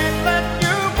can't let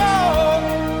you go.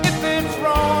 If it's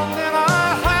wrong, then I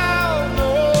have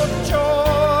no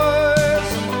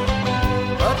choice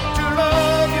but to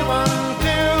love you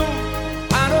until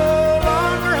I no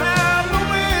longer have the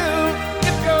will,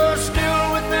 if you're still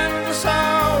within the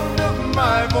sound of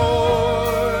my voice.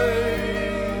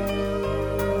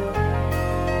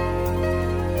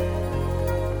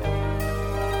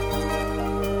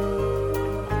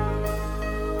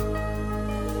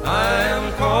 I am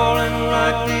calling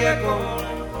like the echo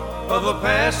of a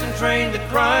passing train that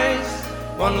cries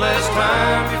one last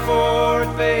time before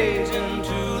it fades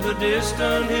into the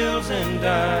distant hills and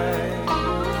dies.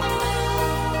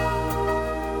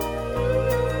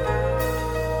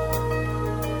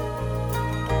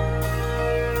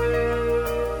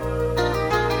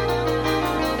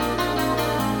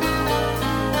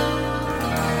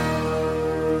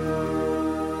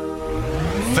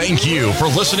 Thank you for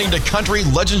listening to Country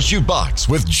Legends Jukebox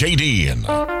with JD.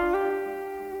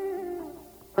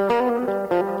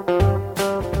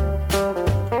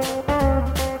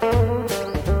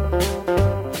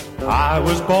 I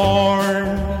was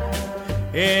born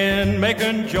in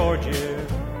Macon, Georgia.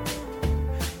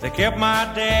 They kept my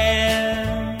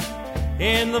dad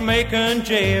in the Macon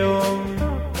jail.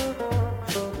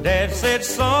 Dad said,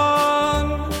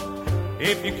 son,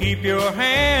 if you keep your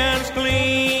hands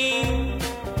clean,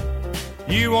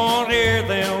 you won't hear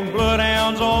them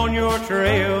bloodhounds on your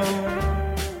trail.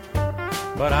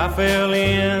 But I fell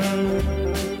in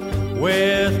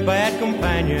with bad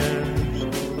companions.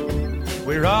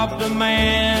 We robbed a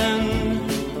man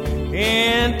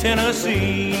in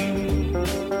Tennessee.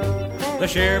 The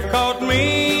sheriff caught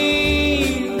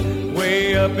me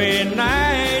way up in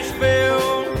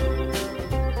Nashville.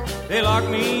 They locked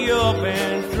me up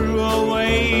and threw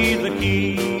away the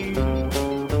key.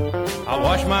 I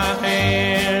washed my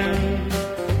hands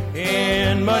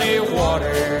in muddy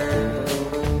water,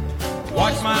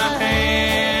 washed my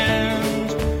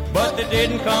hands, but they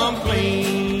didn't come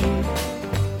clean.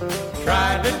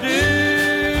 Tried to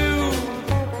do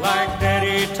like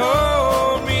Daddy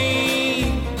told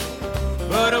me,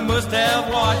 but I must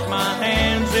have washed my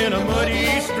hands in a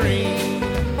muddy stream.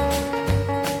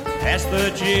 Asked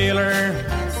the jailer,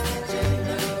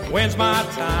 when's my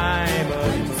time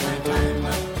up?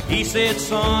 He said,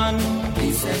 son,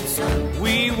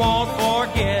 we won't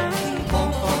forget.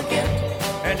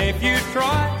 And if you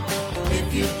try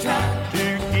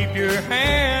to keep your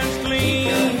hands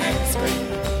clean,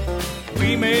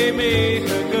 we may make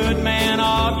a good man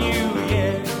of you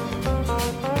yet.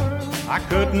 I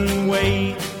couldn't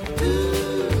wait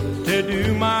to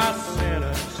do my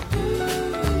sentence.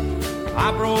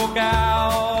 I broke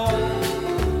out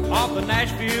of the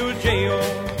Nashville jail.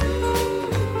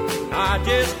 I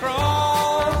just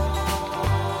crossed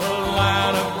the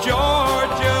line of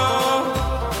Georgia,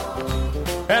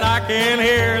 and I can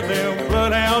hear them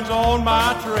bloodhounds on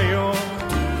my trail.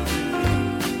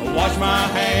 I wash my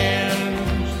hands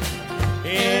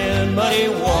in muddy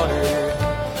water.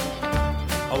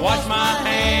 I washed my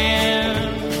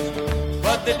hands,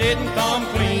 but they didn't come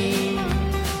clean.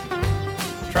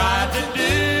 Tried to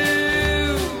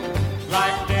do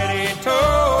like Daddy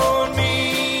told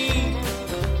me,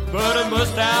 but I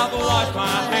must have washed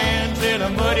my hands in a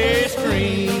muddy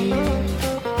stream.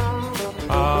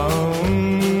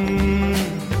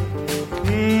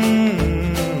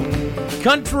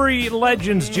 Country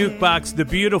Legends Jukebox, the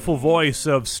beautiful voice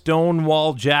of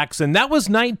Stonewall Jackson. That was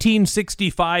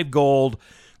 1965 gold,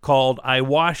 called I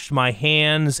Washed My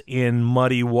Hands in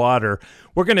Muddy Water.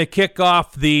 We're going to kick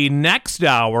off the next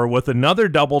hour with another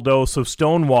double dose of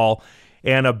Stonewall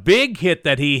and a big hit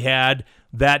that he had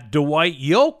that Dwight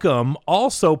Yoakam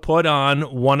also put on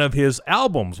one of his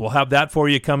albums. We'll have that for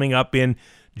you coming up in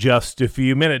just a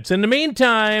few minutes. In the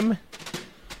meantime,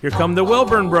 here come the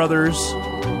Wilburn Brothers.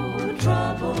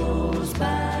 Troubles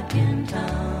back in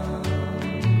town.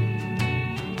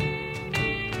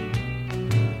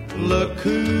 Look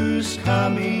who's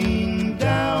coming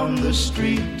down the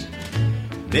street.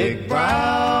 Big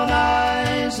brown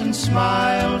eyes and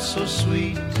smile so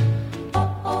sweet.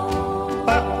 Uh-oh,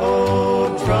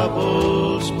 uh-oh,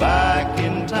 troubles back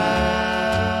in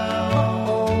town.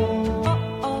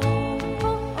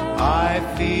 Uh-oh, I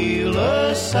feel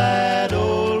a sad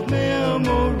old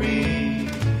memory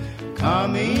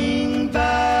coming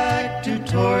back to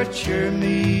torture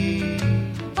me.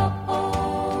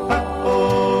 Uh-oh,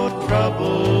 uh-oh,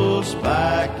 troubles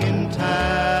back in town.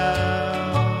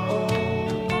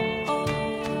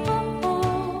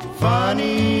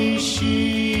 Funny,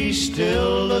 she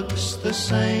still looks the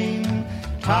same.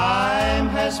 Time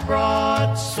has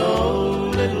brought so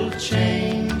little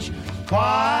change.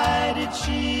 Why did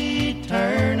she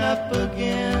turn up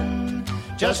again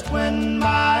just when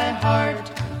my heart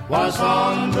was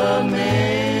on the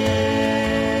mend?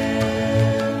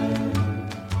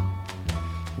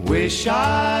 Wish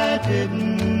I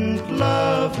didn't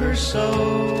love her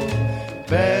so.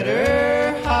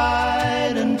 Better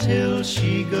hide until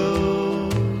she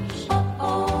goes.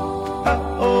 Uh-oh,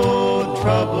 uh-oh,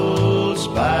 troubles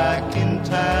back in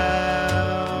town.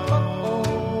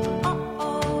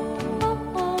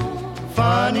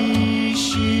 Funny,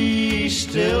 she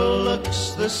still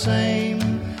looks the same.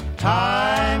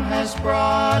 Time has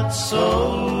brought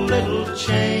so little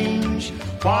change.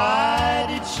 Why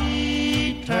did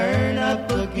she turn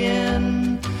up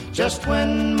again just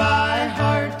when my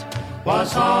heart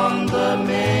was on the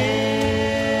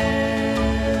mend?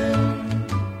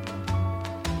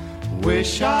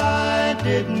 Wish I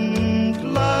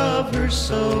didn't love her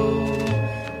so.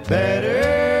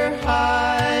 Better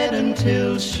hide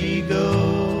until she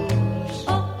goes.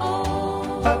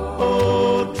 Uh-oh,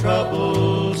 uh-oh,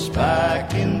 troubles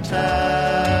back in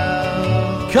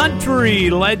town.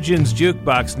 Country Legends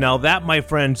Jukebox. Now that, my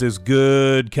friends, is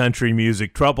good country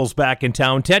music. Troubles back in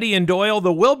town. Teddy and Doyle,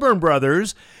 the Wilburn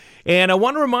Brothers. And I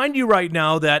want to remind you right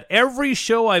now that every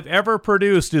show I've ever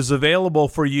produced is available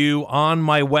for you on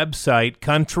my website,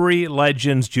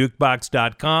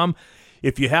 countrylegendsjukebox.com.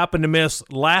 If you happen to miss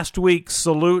last week's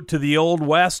salute to the Old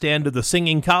West and to the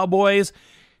Singing Cowboys,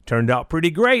 turned out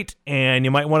pretty great, and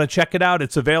you might want to check it out.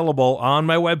 It's available on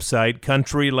my website,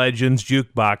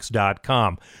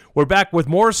 countrylegendsjukebox.com. We're back with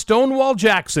more Stonewall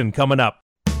Jackson coming up.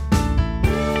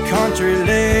 Country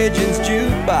Legends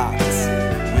Jukebox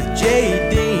with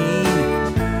J.D.,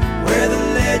 where the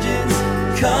legends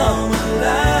come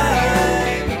alive.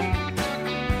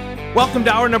 Welcome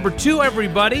to hour number 2,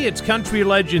 everybody. It's Country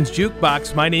Legends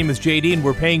Jukebox. My name is J.D., and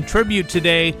we're paying tribute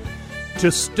today to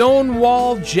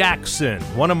Stonewall Jackson,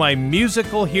 one of my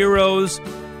musical heroes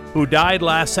who died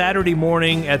last Saturday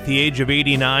morning at the age of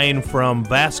 89 from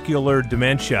vascular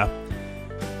dementia.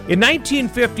 In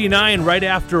 1959, right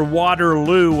after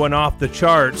Waterloo went off the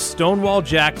charts, Stonewall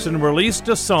Jackson released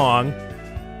a song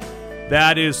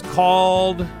that is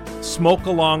called Smoke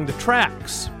Along the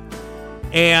Tracks.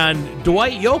 And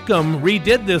Dwight Yoakam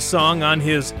redid this song on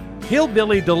his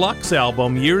Hillbilly Deluxe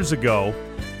album years ago.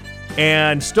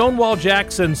 And Stonewall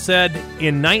Jackson said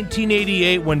in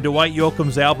 1988, when Dwight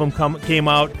Yoakam's album came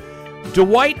out,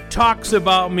 Dwight talks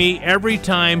about me every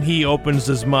time he opens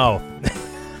his mouth.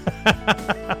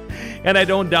 And I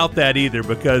don't doubt that either,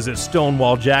 because it's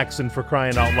Stonewall Jackson, for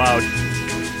crying out loud.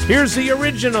 Here's the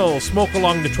original Smoke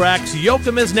Along the Tracks.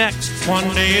 Yoakam is next. One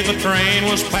day the train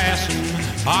was passing,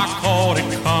 I caught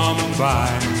it coming by,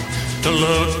 to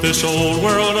look this old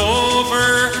world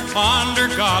over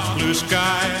under God's blue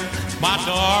sky. My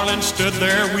darling stood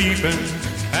there weeping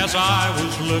as I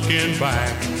was looking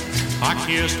back. I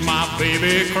kissed my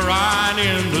baby crying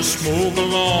in the smoke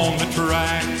along the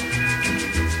track.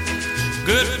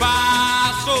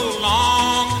 Goodbye so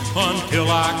long, until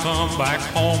I come back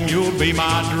home, you'll be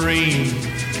my dream.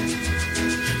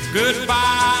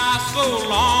 Goodbye so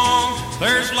long,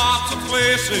 there's lots of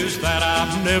places that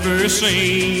I've never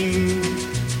seen.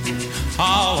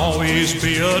 I'll always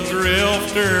be a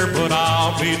drifter, but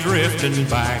I'll be drifting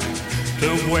back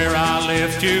to where I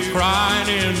left you crying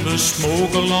in the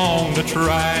smoke along the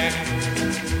track.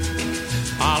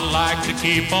 I like to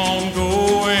keep on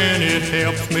going, it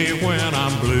helps me when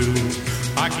I'm blue.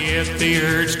 I get the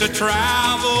urge to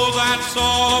travel, that's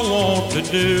all I want to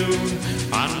do.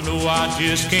 I know I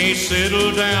just can't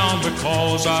settle down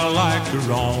because I like to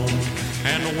roam.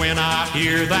 And when I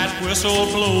hear that whistle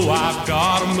blow, I've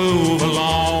got to move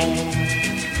along.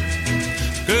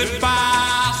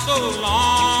 Goodbye so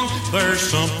long, there's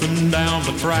something down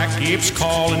the track keeps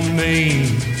calling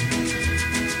me.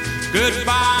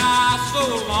 Goodbye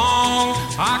so long,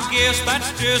 I guess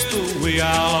that's just the way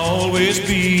I'll always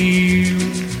be.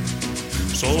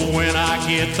 So when I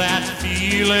get that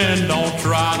feeling, don't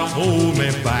try to hold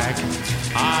me back.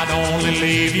 I'd only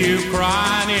leave you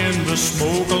crying in the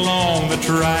smoke along the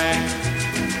track.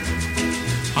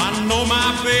 I know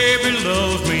my baby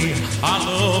loves me, I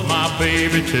love my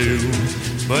baby too,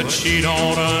 but she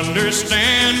don't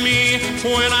understand me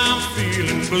when I'm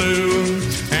feeling blue.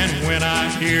 And when I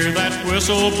hear that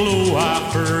whistle blow, I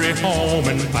hurry home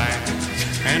and back,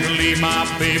 and leave my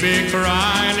baby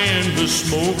crying in the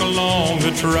smoke along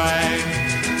the track.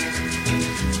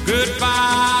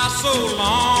 Goodbye so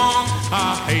long,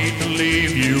 I hate to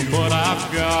leave you, but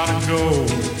I've gotta go.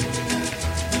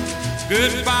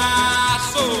 Goodbye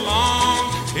so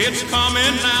long, it's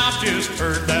coming now, just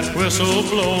heard that whistle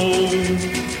blow.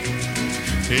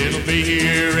 It'll be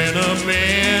here in a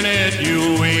minute,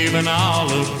 you'll wave and I'll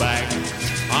look back.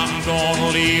 I'm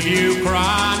gonna leave you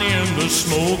crying in the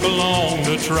smoke along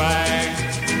the track.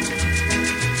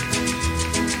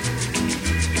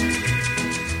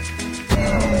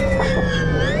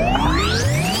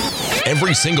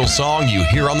 Every single song you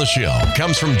hear on the show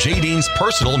comes from J. Dean's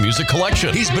personal music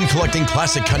collection. He's been collecting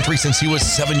classic country since he was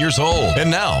 7 years old,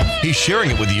 and now he's sharing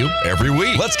it with you every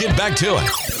week. Let's get back to it.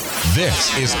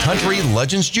 This is Country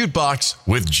Legends Jukebox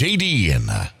with J. Dean.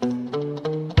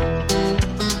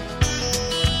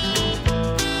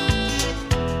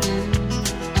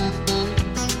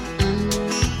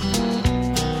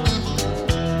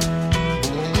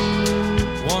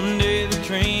 One day the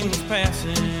train was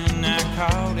passing, I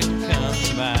caught it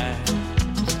coming by,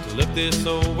 to look this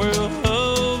old world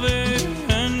over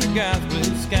under God's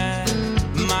blue sky.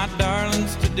 My darling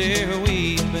stood there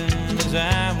weeping as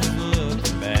I was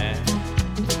looking back.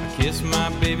 I kissed my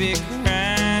baby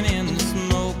crying in the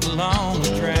smoke along the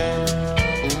track.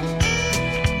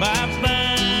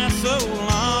 Bye-bye so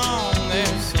long,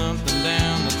 there's something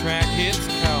down the track, it's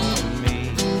calling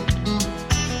me.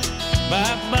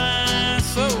 Bye-bye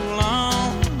so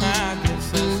long, I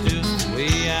guess that's just the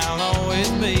way I'll always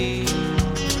be.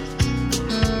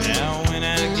 Now when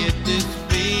I get this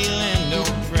feeling,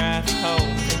 don't try to hold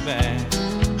me back.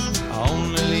 I'll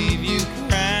only leave you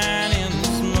crying in the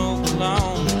smoke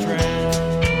along the track.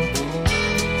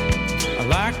 I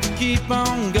like to keep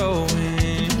on going,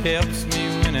 it helps me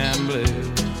when I'm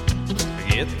blue. I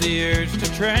get the urge to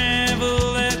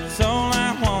travel, that's all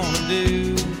I want to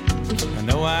do. I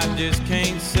know I just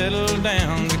can't settle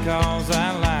down because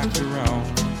I like to roam.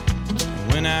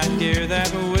 When I hear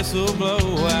that whistle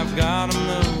blow, I've got to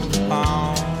move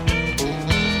on.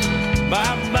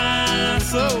 Bye-bye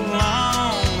so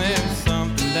long, there's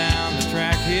something down the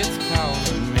track, it's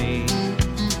calling me.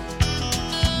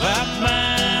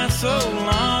 Bye-bye so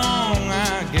long,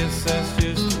 I guess that's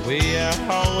just the way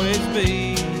I'll always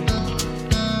be.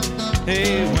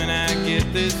 Hey, when I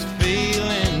get this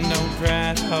feeling, don't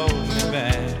try to hold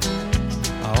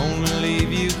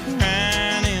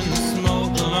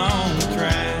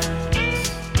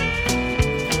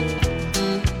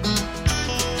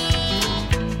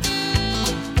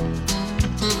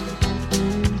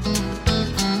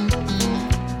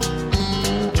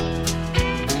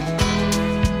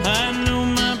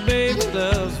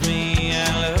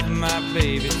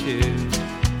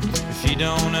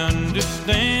don't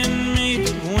understand me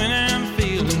when I'm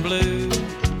feeling blue.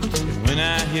 And when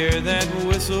I hear that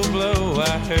whistle blow,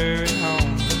 I hurry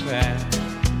home to pack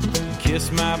and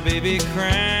kiss my baby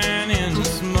crying in the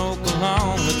smoke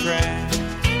along the track.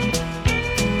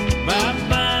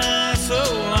 Bye-bye, so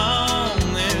long,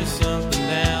 there's something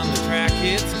down the track,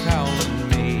 it's calling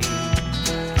me.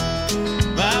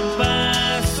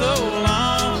 Bye-bye, so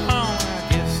long, I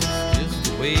guess it's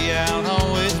just the way I'll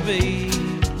always be.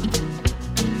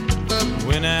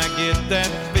 When I get that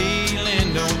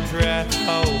feeling, don't try to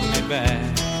hold me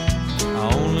back.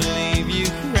 I'll only leave you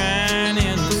crying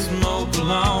in the smoke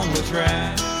along the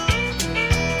track.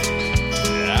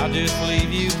 I'll just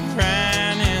leave you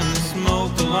crying in the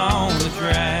smoke along the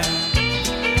track.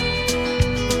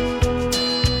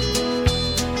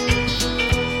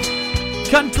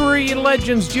 Country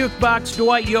Legends Jukebox,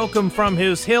 Dwight Yoakam from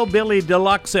his Hillbilly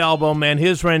Deluxe album and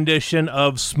his rendition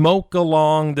of Smoke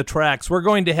Along the Tracks. We're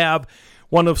going to have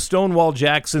one of Stonewall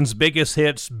Jackson's biggest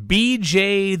hits,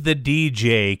 BJ the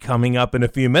DJ, coming up in a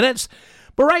few minutes.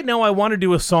 But right now I want to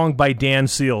do a song by Dan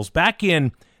Seals. Back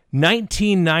in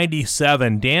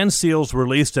 1997, Dan Seals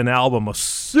released an album, a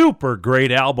super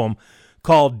great album,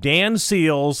 called Dan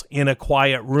Seals in a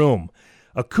Quiet Room.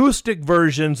 Acoustic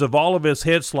versions of all of his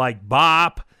hits like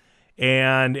Bop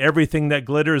and Everything That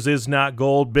Glitters Is Not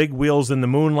Gold, Big Wheels in the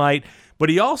Moonlight. But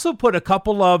he also put a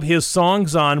couple of his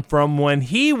songs on from when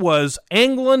he was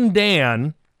England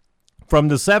Dan from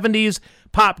the 70s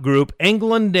pop group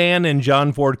England Dan and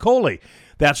John Ford Coley.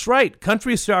 That's right,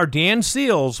 country star Dan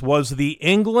Seals was the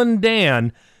England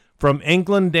Dan from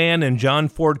England Dan and John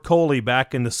Ford Coley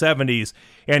back in the 70s.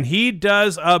 And he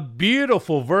does a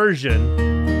beautiful version,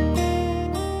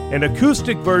 an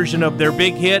acoustic version of their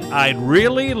big hit, I'd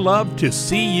Really Love to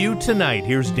See You Tonight.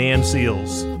 Here's Dan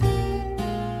Seals.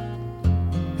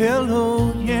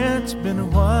 Hello, yeah, it's been a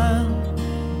while.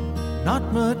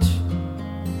 Not much.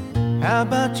 How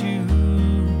about you?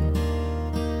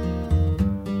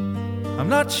 I'm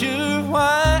not sure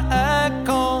why I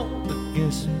called, but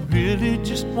guess I really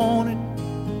just wanted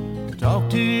to talk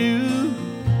to you.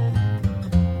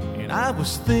 And I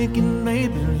was thinking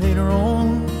maybe later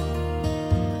on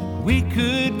we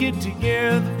could get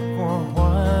together for a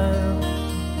while.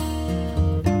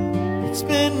 It's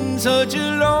been such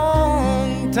a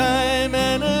long time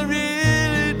and I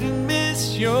really do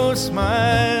miss your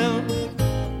smile.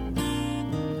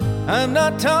 I'm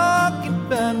not talking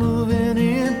about moving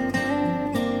in,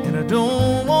 and I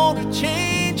don't want to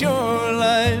change your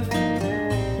life,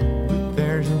 but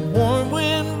there's a warm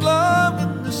wind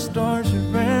blowing the stars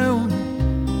around,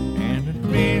 and I'd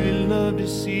really love to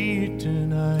see you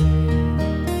tonight.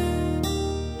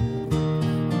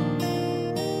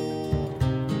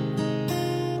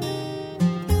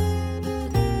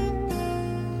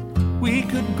 We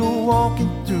could go walking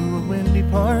through a windy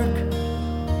park,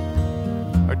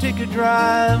 or take a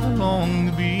drive along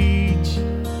the beach,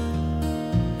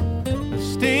 or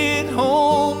stay at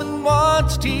home and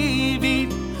watch TV.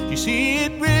 You see,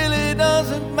 it really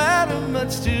doesn't matter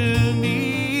much to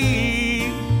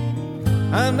me.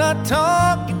 I'm not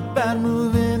talking about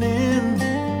moving in,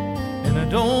 and I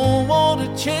don't want to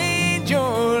change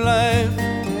your life.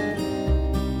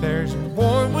 There's a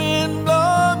warm wind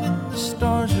blowing the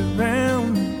stars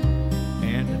around,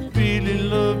 and I'd really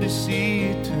love to see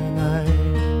you tonight.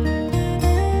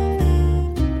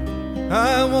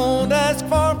 I won't ask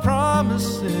for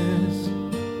promises,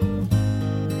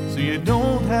 so you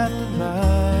don't have to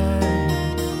lie.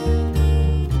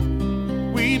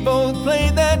 We both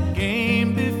played that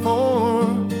game before.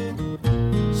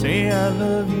 Say I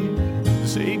love you,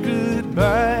 say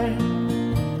goodbye.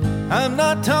 I'm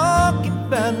not talking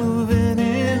about moving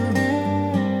in,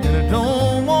 and I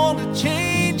don't want to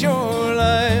change your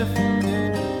life.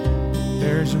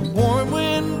 There's a warm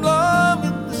wind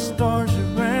blowing the stars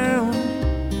around,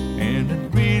 and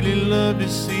I'd really love to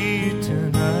see you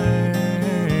tonight.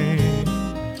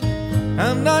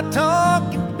 I'm not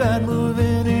talking about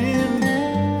moving in,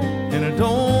 and I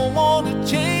don't want to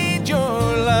change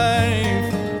your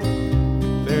life.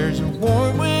 There's a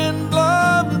warm wind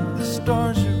blowing the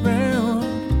stars around,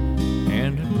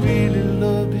 and I'd really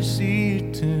love to see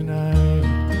you tonight.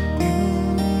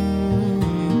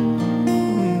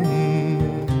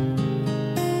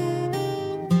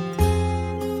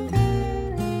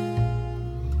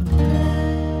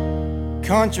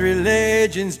 Country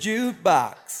Legends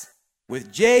Jukebox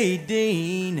with J.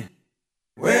 Dean,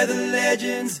 where the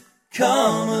legends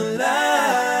come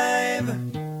alive.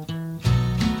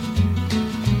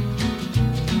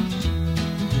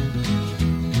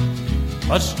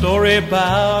 A story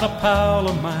about a pal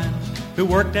of mine who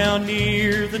worked down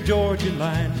near the Georgia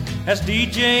line. as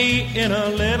DJ in a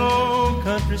little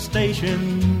country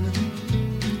station.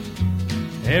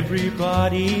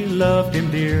 Everybody loved him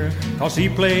dear, 'cause he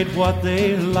played what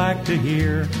they liked to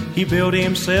hear. He built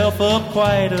himself up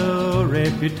quite a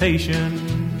reputation.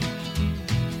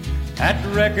 At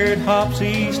record hops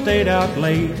he stayed out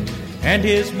late, and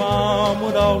his mom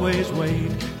would always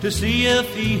wait to see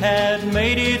if he had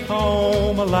made it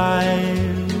home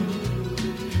alive.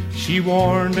 She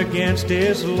warned against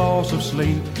his loss of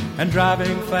sleep and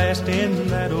driving fast in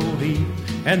that old heat,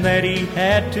 and that he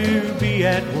had to be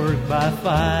at work by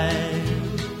 5.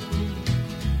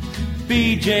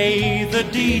 BJ the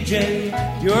DJ,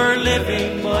 you're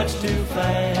living much too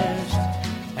fast,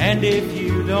 and if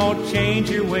you don't change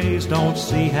your ways, don't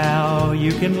see how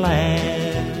you can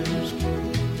last.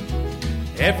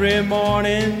 Every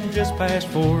morning just past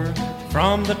 4,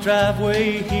 from the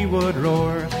driveway he would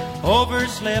roar,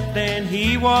 overslept and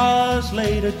he was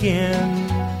late again.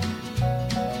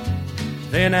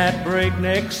 Then at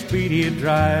breakneck speed he'd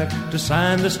drive to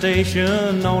sign the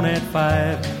station on at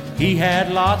 5. He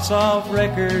had lots of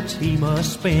records he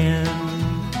must spin.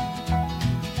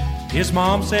 His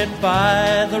mom sat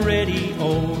by the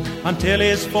radio until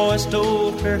his voice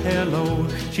told her hello.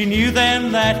 She knew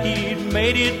then that he'd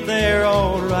made it there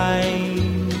all right.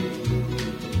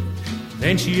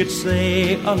 Then she'd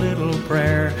say a little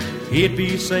prayer, he'd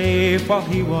be safe while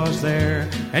he was there,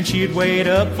 and she'd wait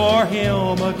up for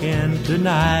him again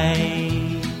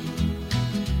tonight.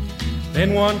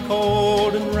 Then one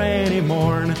cold and rainy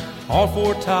morn, all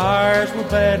 4 tires were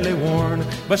badly worn,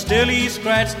 but still he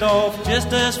scratched off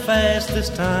just as fast this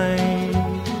time.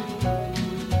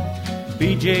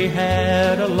 BJ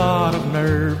had a lot of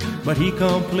nerve, but he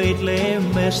completely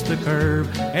missed the curve,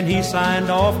 and he signed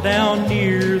off down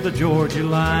near the Georgia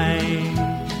line.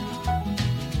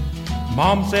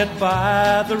 Mom sat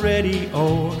by the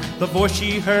radio, the voice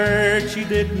she heard she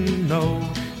didn't know.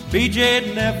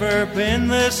 BJ'd never been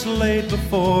this late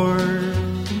before.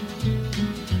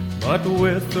 But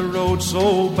with the road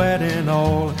so bad and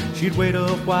all, she'd wait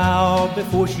a while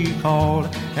before she called,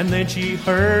 and then she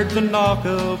heard the knock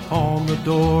upon the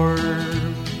door.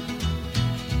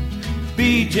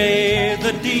 BJ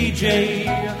the DJ,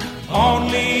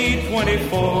 only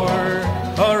 24,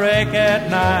 a wreck at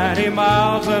 90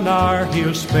 miles an hour,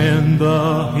 he'll spin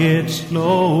the hits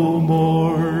no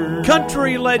more.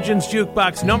 Country Legends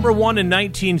Jukebox, number 1 in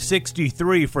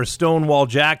 1963 for Stonewall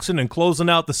Jackson, and closing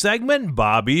out the segment,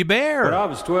 Bobby Bare. When I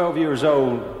was 12 years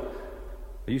old,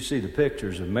 you see the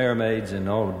pictures of mermaids in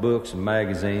all the books and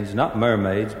magazines. Not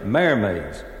mermaids,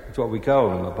 mermaids. That's what we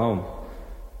called them up home.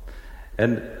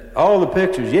 And all the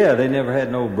pictures, yeah, they never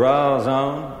had no bras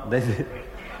on. They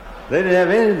didn't have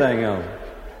anything on.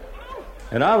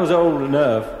 And I was old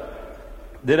enough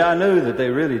that I knew that they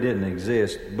really didn't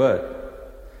exist, but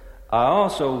I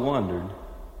also wondered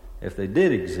if they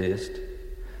did exist,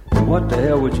 what the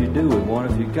hell would you do with one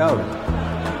if you caught it?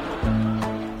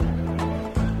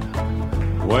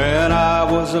 When I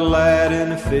was a lad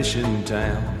in a fishing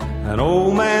town, an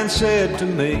old man said to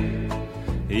me,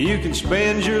 you can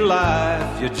spend your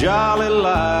life, your jolly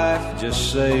life,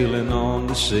 just sailing on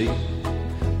the sea.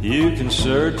 You can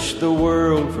search the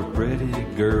world for pretty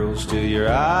girls till your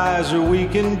eyes are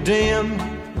weak and dim,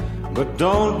 but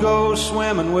don't go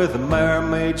swimming with a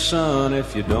mermaid, son,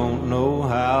 if you don't know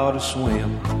how to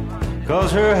swim.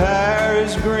 'Cause her hair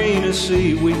is green as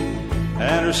seaweed,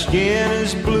 and her skin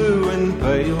is blue and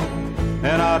pale.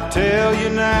 And I'll tell you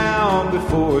now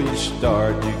before you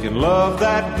start, you can love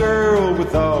that girl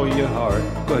with all your heart,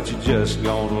 but you're just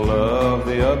gonna love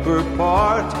the upper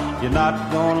part, you're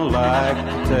not gonna like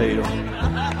the tail.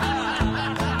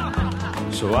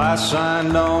 So I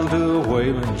signed on to a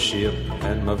whaling ship,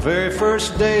 and my very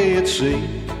first day at sea,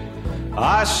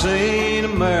 I seen a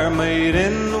mermaid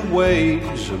in the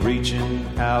waves reaching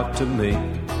out to me.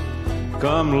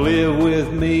 Come live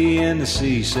with me in the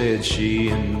sea, said she,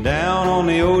 and down on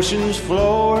the ocean's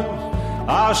floor,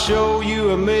 I'll show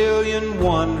you a million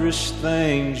wondrous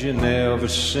things you never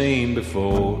seen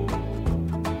before.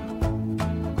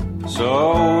 So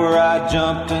over I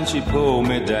jumped and she pulled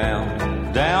me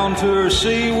down to her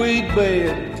seaweed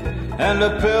bed, and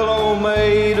a pillow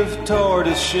made of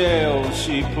tortoise shell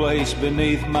she placed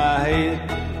beneath my head.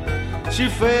 She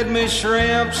fed me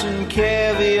shrimps and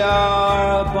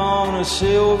caviar up on a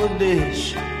silver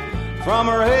dish. From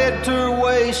her head to her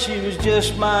waist she was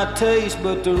just my taste,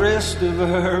 but the rest of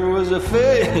her was a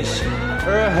fish.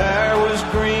 Her hair was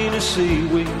green as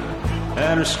seaweed,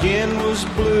 and her skin was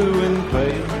blue and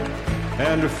pale,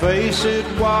 and her face it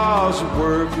was a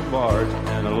work of art.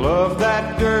 And I loved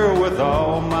that girl with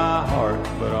all my heart,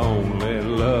 but only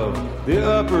love the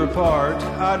upper part,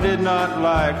 I did not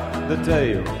like the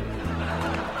tail.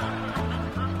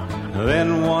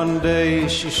 Then one day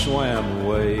she swam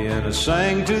away and I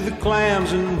sang to the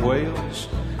clams and whales.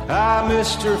 I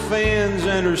missed her fins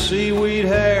and her seaweed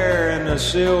hair and the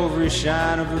silvery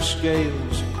shine of her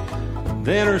scales.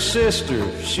 Then her sister,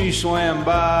 she swam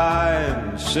by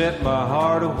and set my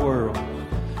heart a-whirl.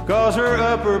 'Cause her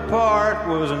upper part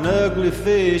was an ugly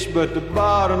fish, but the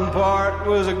bottom part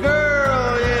was a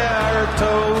girl. Yeah, her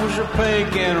toes are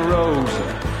pink and rosy,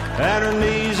 and her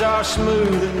knees are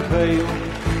smooth and pale,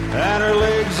 and her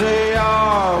legs, they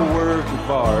are a work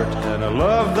of art, and I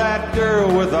love that girl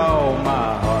with all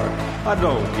my heart. I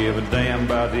don't give a damn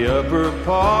about the upper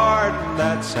part,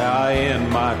 that's how I end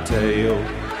my tale.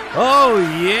 Oh,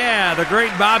 yeah, the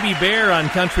great Bobby Bear on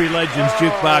Country Legends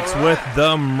Jukebox with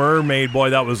The Mermaid. Boy,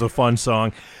 that was a fun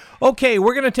song. Okay,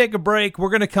 we're going to take a break.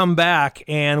 We're going to come back,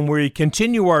 and we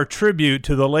continue our tribute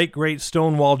to the late, great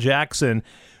Stonewall Jackson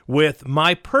with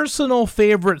my personal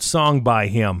favorite song by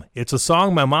him. It's a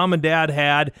song my mom and dad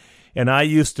had, and I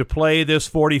used to play this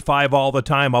 45 all the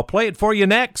time. I'll play it for you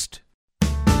next.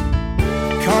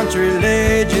 Country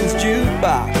Legends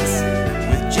Jukebox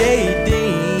with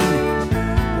J.D.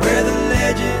 where the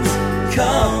legends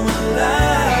come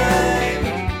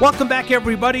alive. Welcome back,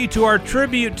 everybody, to our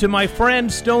tribute to my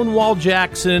friend Stonewall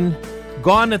Jackson,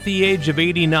 gone at the age of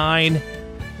 89.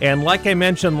 And like I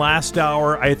mentioned last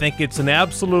hour, I think it's an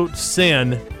absolute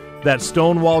sin that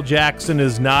Stonewall Jackson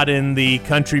is not in the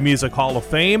Country Music Hall of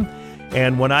Fame.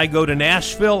 And when I go to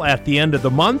Nashville at the end of the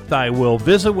month, I will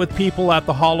visit with people at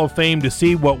the Hall of Fame to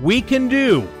see what we can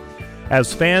do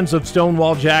as fans of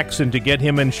Stonewall Jackson to get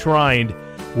him enshrined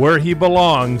where he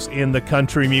belongs in the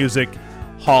Country Music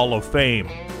Hall of Fame.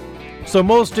 So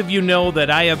most of you know that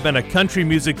I have been a country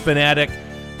music fanatic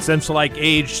since like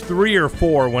age 3 or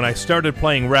 4 when I started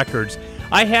playing records.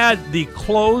 I had the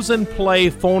close and play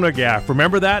phonograph.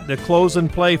 Remember that? The close and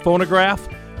play phonograph?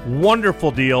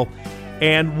 Wonderful deal.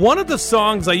 And one of the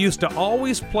songs I used to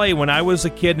always play when I was a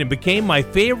kid and it became my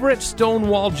favorite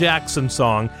Stonewall Jackson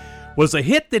song was a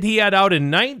hit that he had out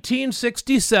in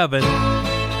 1967.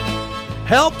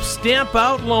 Help Stamp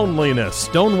Out Loneliness,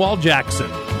 Stonewall Jackson.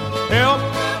 Help,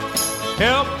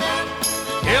 help,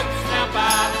 help stamp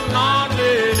out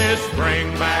loneliness.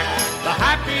 Bring back the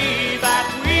happy that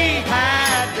we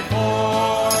had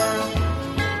before.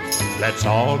 Let's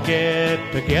all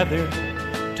get together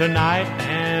tonight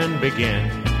and begin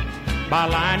by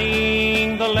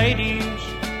lining the ladies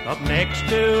up next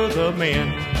to the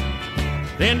men.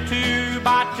 Then 2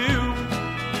 by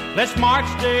 2, let's march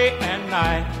day and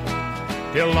night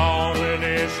till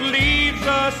loneliness leaves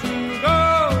us and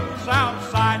goes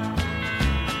outside.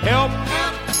 Help,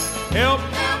 help,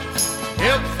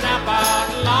 help stamp out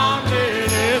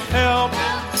loneliness. Help,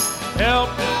 help,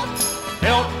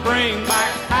 help bring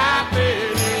back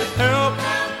happiness. Help,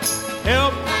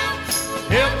 help,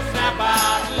 help stamp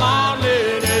out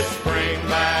loneliness. Bring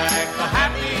back the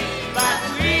happy that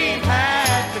we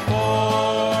had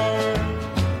before.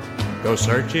 Go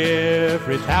search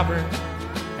every tavern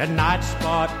and night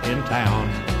spot in town,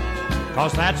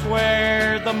 'cause that's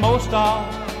where the most of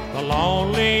the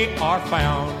lonely are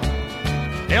found.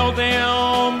 Tell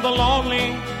them the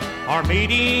lonely are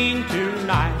meeting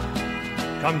tonight.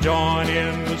 Come join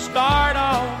in the start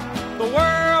of the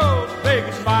world's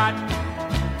biggest fight.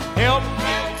 Help,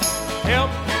 help,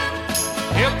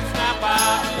 help snap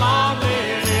out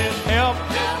loneliness. Help,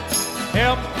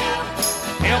 help,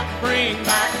 help bring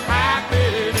back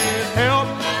happiness. Help,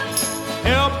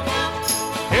 help,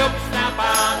 help snap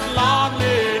out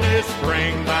loneliness.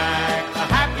 Bring back the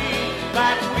happy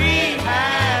that we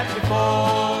had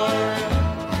before.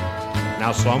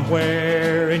 Now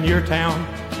somewhere in your town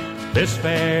this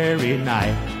very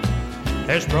night,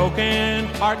 there's broken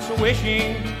hearts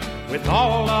wishing with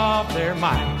all of their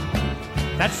might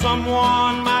that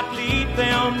someone might lead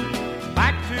them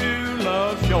back to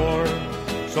love's shore,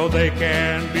 so they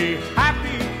can be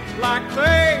happy like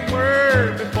they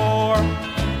were before.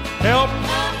 Help,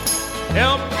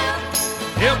 help,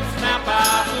 help snap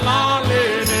out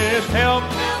loneliness. Help,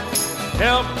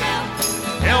 help,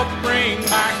 help bring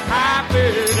back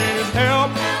happiness.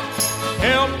 Help,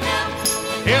 help,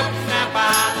 help snap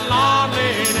out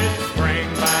loneliness. Bring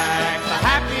back the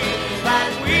happy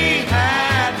that we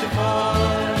had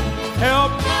before.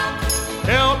 Help,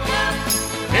 help,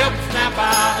 help snap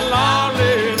out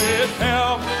loneliness.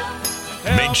 Help.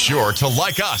 Make sure to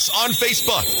like us on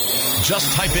Facebook.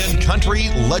 Just type in Country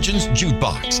Legends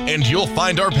Jukebox and you'll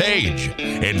find our page.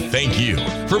 And thank you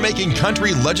for making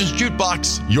Country Legends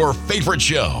Jukebox your favorite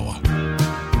show.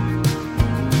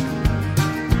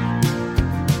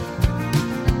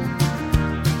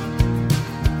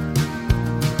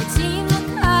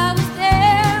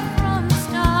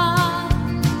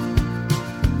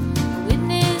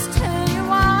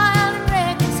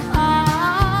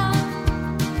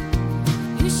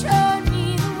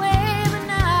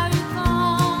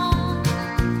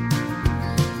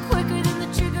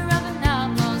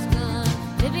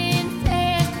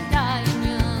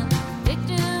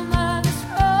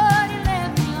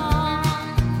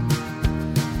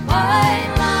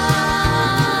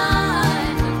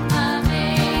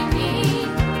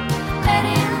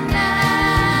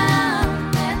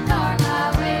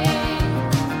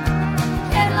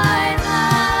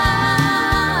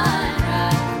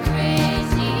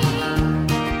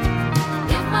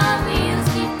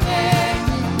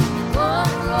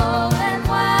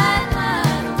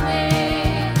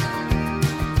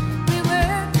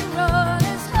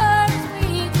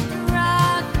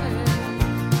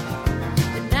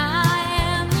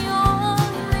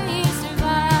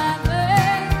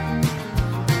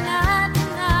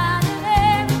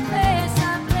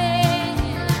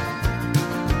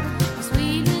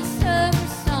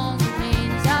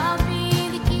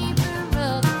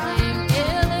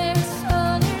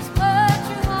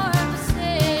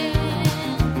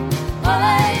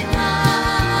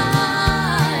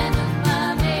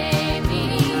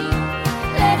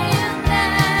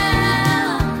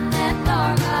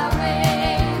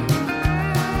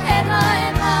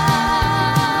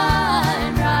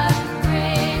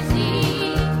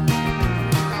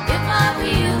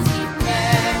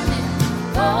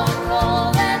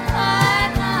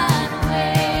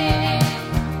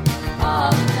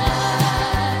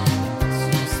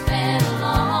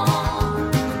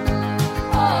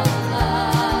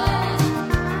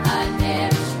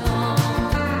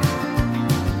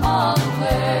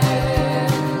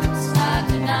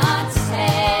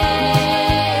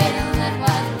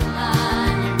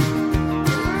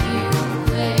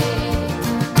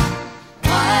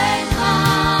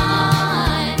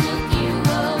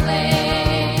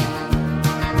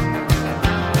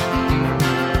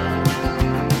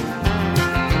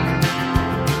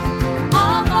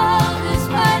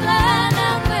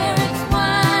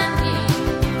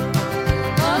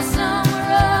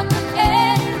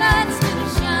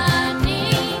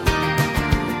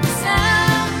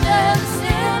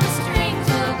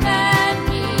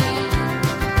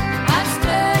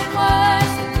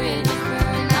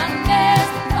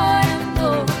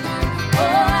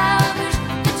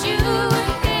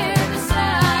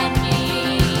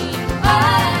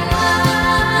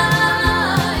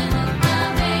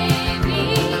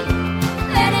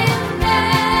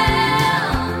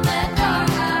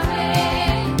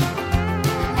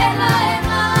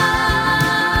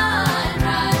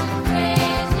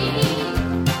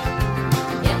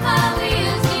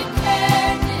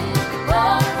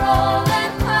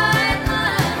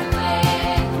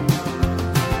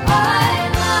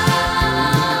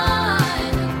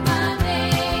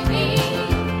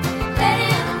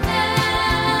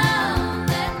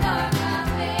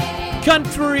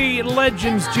 Country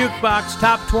Legends Jukebox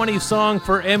top 20 song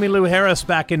for Emmylou Harris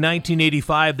back in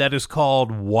 1985. That is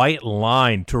called White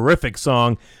Line. Terrific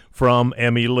song from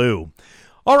Emmylou.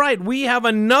 All right, we have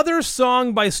another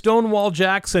song by Stonewall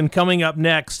Jackson coming up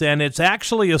next, and it's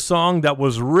actually a song that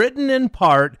was written in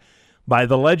part by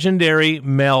the legendary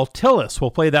Mel Tillis.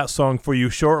 We'll play that song for you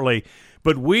shortly.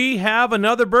 But we have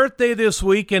another birthday this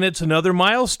week, and it's another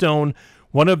milestone.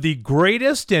 One of the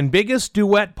greatest and biggest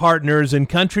duet partners in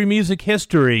country music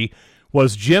history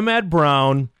was Jim Ed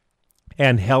Brown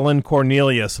and Helen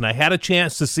Cornelius. And I had a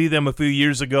chance to see them a few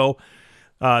years ago.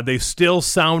 They still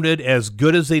sounded as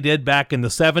good as they did back in the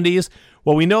 70s.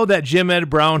 Well, we know that Jim Ed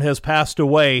Brown has passed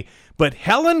away, but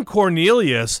Helen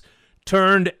Cornelius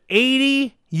turned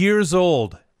 80 years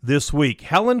old this week.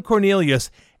 Helen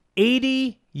Cornelius,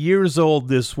 80 years old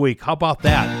this week. How about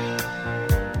that?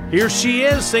 Here she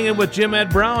is singing with Jim Ed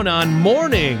Brown on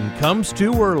Morning Comes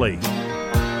Too Early.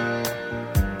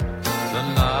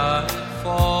 The night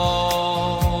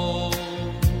falls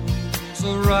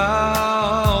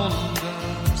around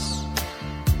us,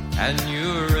 and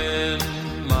you're in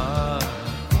my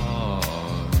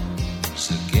arms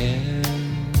again.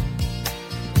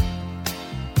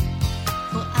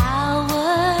 For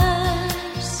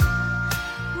hours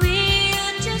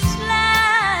we'll just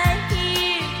lie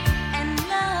here and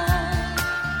love,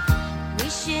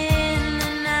 wishing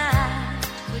the night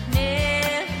would never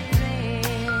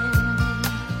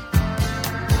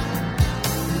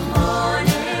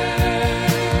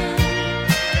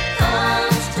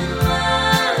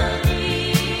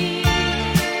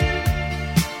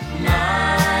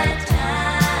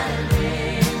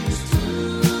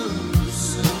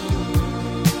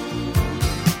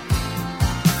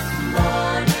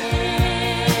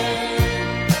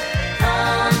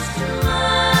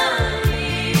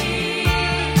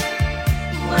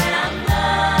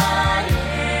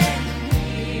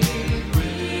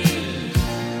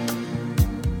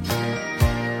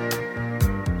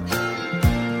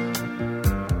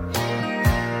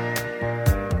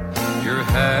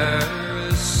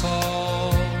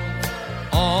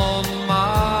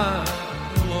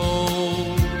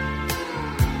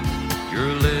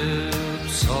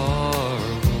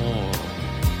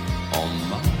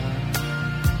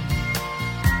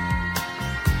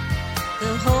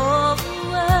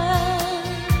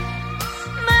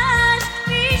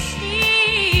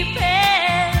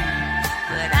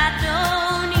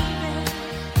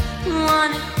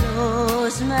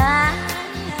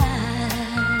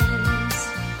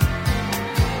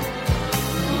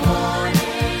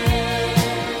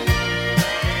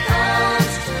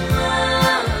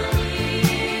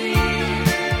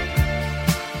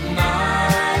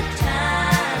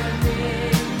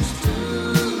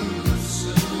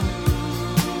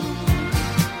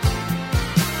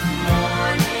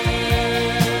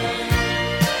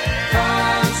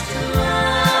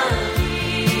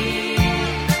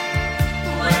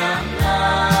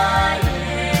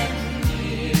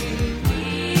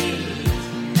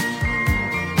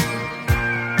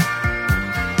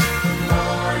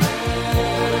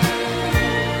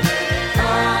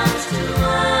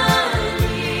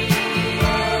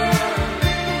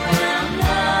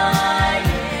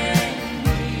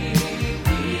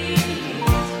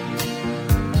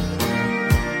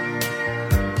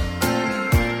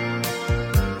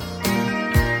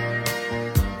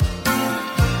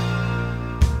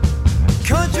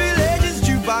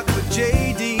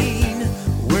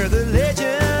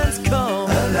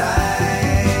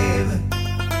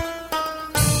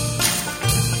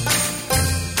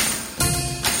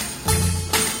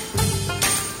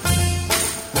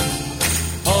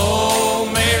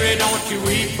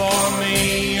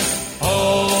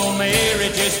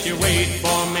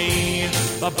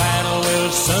the battle will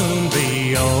soon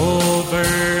be over.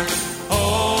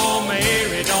 Oh,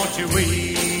 Mary, don't you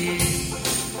weep.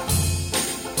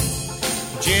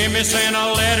 Jimmy sent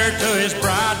a letter to his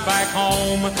bride back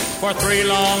home. For 3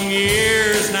 long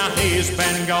years now he's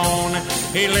been gone.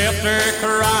 He left her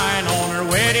crying on her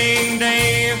wedding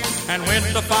day and went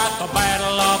to fight the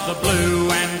battle of the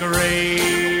blue and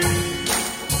gray.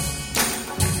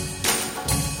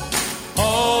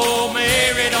 Oh,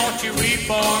 Mary, don't you weep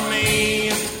for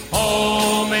me.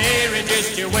 Oh, Mary,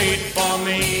 just you wait for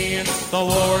me. The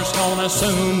war's gonna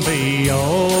soon be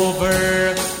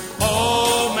over.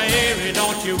 Oh, Mary,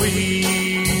 don't you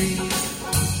weep.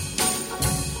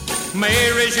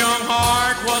 Mary's young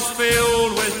heart was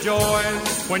filled with joy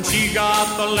when she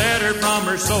got the letter from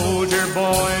her soldier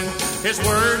boy. His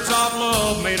words of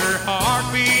love made her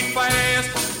heart beat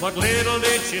fast, but little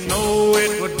did she know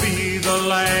it would be the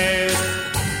last.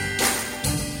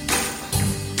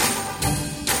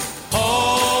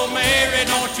 Oh, Mary,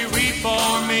 don't you weep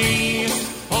for me.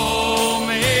 Oh,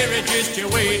 Mary, just you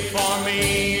wait for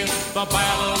me. The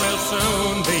battle will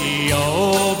soon be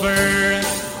over.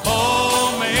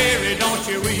 Oh, Mary, don't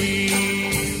you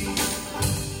weep.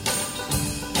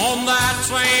 On that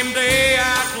same day,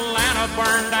 Atlanta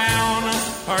burned down.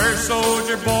 Her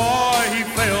soldier boy, he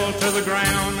fell to the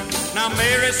ground. Now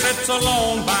Mary sits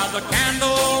alone by the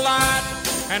candlelight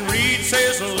and reads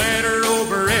his letter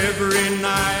over every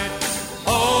night.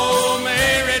 Oh,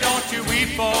 Mary, don't you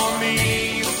weep for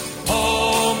me.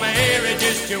 Oh, Mary,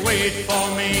 just you wait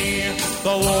for me.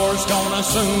 The war's gonna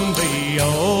soon be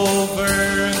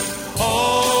over.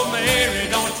 Oh, Mary,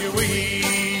 don't you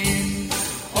weep.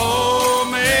 Oh,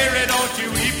 Mary, don't you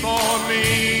weep for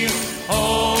me.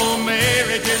 Oh,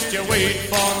 Mary, just you wait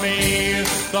for me.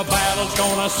 The battle's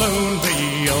gonna soon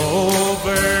be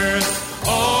over.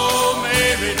 Oh,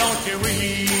 Mary, don't you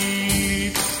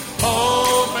weep.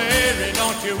 Oh, Mary,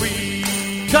 don't you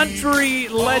weep. Country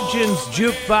Legends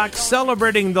Jukebox,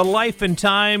 celebrating the life and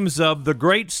times of the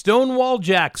great Stonewall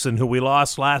Jackson, who we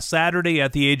lost last Saturday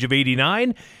at the age of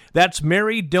 89. That's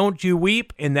Mary, Don't You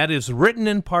Weep, and that is written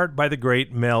in part by the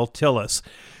great Mel Tillis.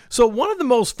 So one of the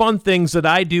most fun things that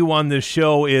I do on this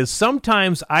show is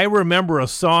sometimes I remember a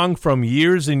song from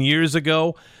years and years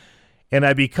ago, and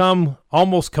I become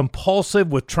almost compulsive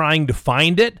with trying to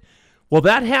find it. Well,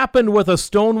 that happened with a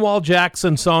Stonewall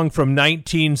Jackson song from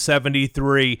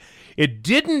 1973. It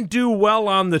didn't do well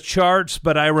on the charts,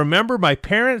 but I remember my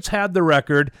parents had the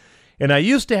record, and I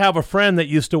used to have a friend that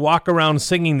used to walk around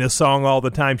singing this song all the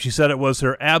time. She said it was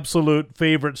her absolute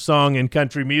favorite song in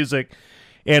country music,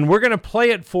 and we're going to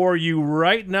play it for you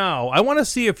right now. I want to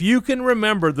see if you can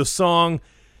remember the song,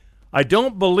 I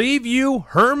Don't Believe You,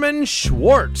 Herman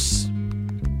Schwartz.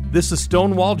 This is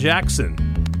Stonewall Jackson.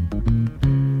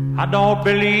 I don't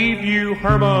believe you,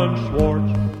 Herman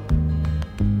Schwartz.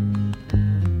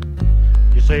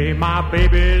 You say my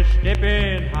baby's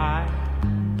stepping high.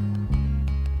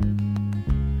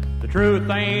 The truth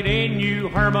ain't in you,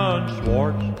 Herman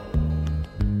Schwartz.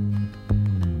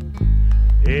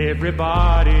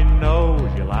 Everybody knows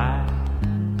you lie.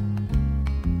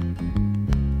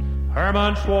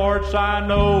 Herman Schwartz, I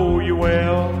know you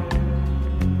well.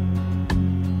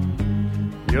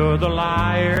 You're the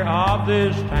liar of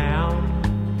this town,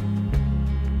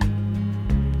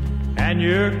 and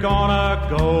you're gonna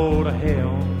go to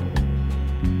hell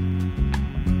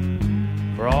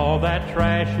for all that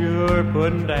trash you're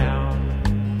putting down.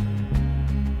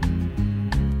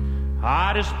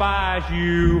 I despise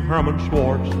you, Herman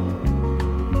Schwartz.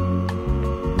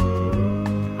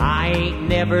 I ain't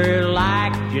never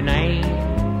liked your name.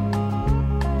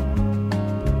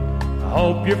 I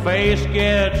hope your face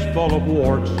gets full of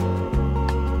warts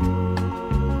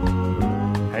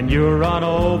and you're run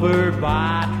over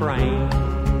by a train.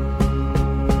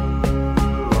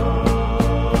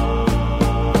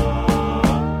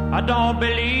 I don't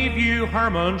believe you,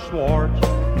 Herman Schwartz.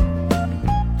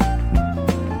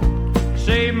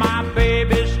 Say my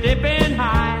baby's stepping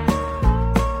high.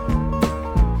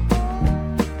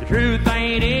 The truth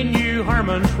ain't in you,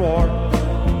 Herman Schwartz.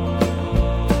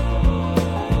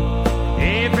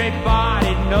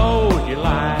 Everybody knows you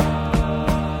lie.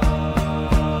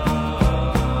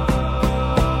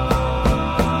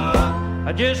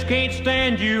 I just can't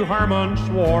stand you, Herman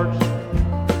Schwartz.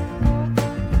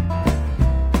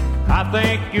 I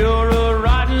think you're a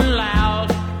rotten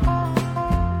louse.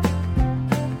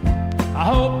 I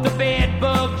hope the bed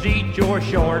bugs eat your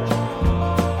shorts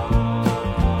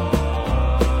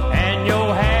and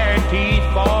your hair and teeth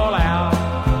fall out.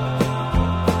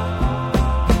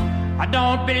 I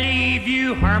don't believe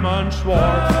you, Herman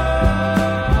Schwartz.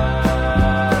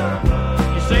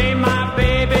 You say my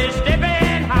baby's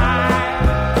stepping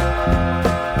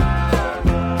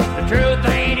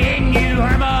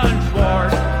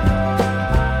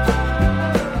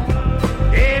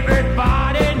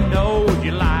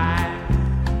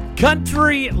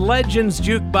Country Legends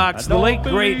Jukebox, the late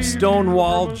great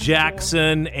Stonewall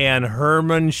Jackson and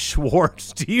Herman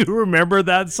Schwartz. Do you remember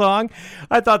that song?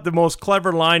 I thought the most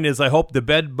clever line is, "I hope the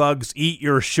bed bugs eat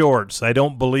your shorts. I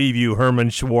don't believe you,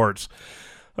 Herman Schwartz."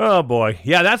 Oh boy.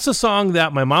 Yeah, that's a song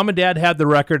that my mom and dad had the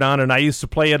record on, and I used to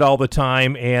play it all the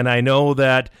time, and I know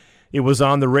that it was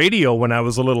on the radio when I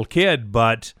was a little kid,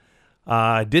 but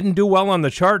didn't do well on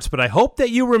the charts. But I hope that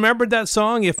you remembered that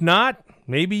song. If not,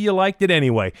 maybe you liked it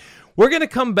anyway. We're going to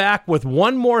come back with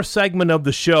one more segment of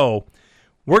the show.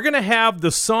 We're going to have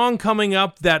the song coming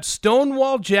up that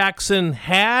Stonewall Jackson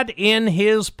had in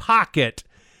his pocket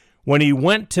when he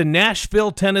went to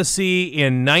Nashville, Tennessee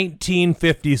in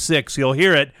 1956. You'll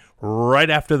hear it right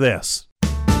after this.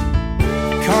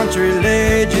 Country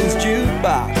Legends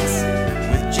Jukebox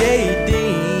with Jay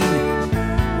Dean,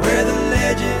 where the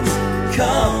legends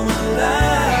come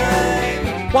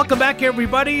alive. Welcome back,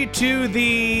 everybody, to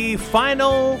the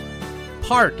final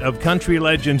part of Country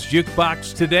Legends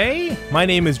Jukebox today. My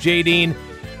name is Jay Dean,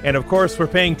 and of course we're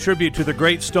paying tribute to the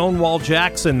great Stonewall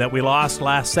Jackson that we lost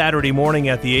last Saturday morning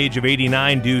at the age of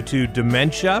 89 due to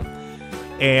dementia.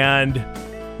 And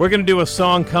we're going to do a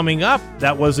song coming up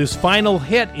that was his final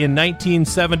hit in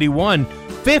 1971,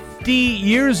 50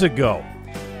 years ago.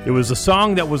 It was a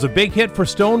song that was a big hit for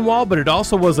Stonewall, but it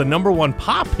also was a #1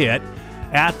 pop hit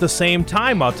at the same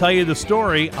time. I'll tell you the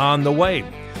story on the way.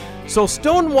 So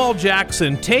Stonewall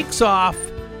Jackson takes off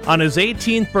on his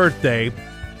 18th birthday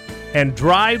and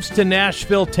drives to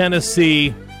Nashville,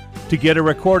 Tennessee to get a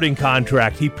recording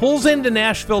contract. He pulls into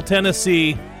Nashville,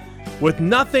 Tennessee with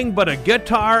nothing but a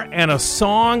guitar and a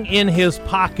song in his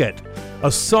pocket,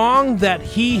 a song that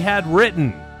he had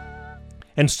written.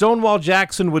 And Stonewall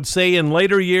Jackson would say in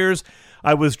later years,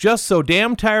 "I was just so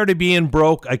damn tired of being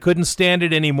broke, I couldn't stand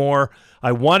it anymore.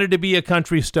 I wanted to be a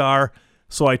country star,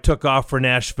 so I took off for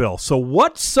Nashville." So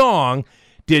what song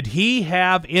did he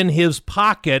have in his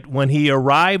pocket when he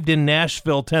arrived in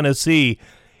Nashville, Tennessee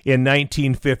in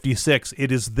 1956?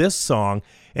 It is this song,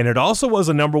 and it also was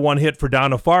a #1 hit for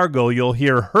Donna Fargo. You'll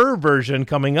hear her version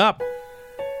coming up.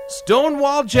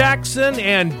 Stonewall Jackson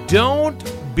and "Don't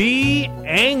Be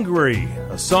Angry,"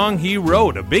 a song he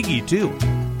wrote, a biggie too.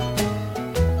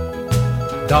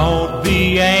 Don't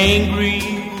be angry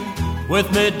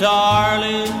with me,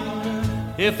 darling,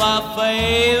 if I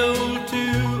fail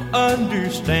to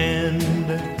understand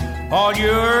all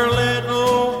your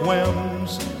little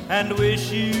whims and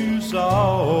wishes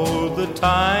all the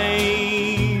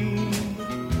time.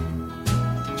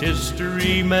 Just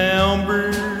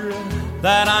remember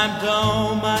that I'm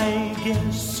dumb, I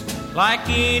guess, like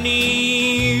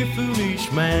any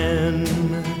foolish man,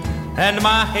 and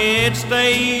my head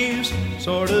stays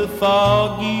sort of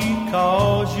foggy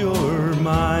 'cause you're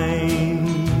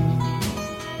mine.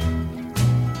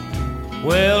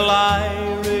 Well, I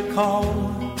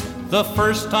recall the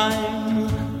first time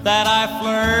that I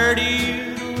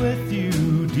flirted with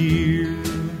you, dear,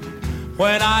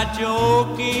 when I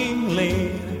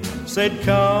jokingly said,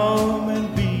 "Come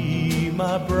and be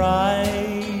my bride."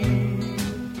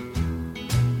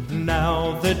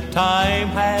 Now that time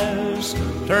has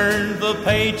turned the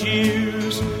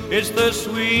pages, it's the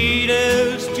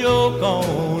sweetest joke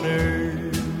on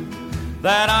earth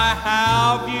that I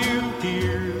have you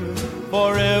here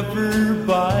forever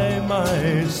by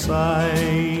my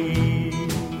side.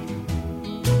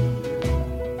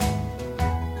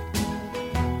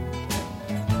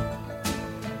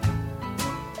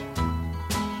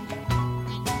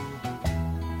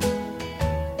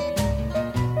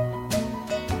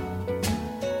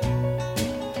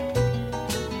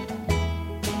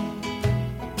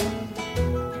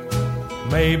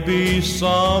 Maybe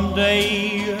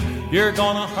someday you're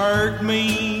gonna hurt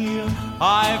me.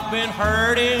 I've been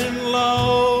hurt in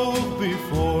love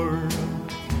before.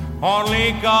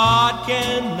 Only God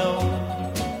can know,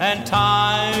 and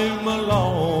time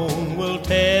alone will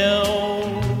tell.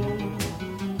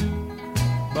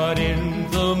 But in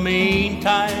the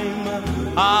meantime,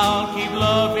 I'll keep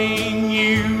loving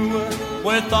you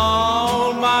with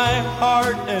all my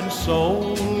heart and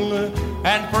soul,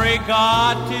 and pray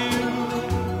God to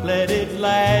let it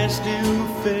last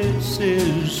if it's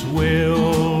His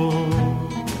will.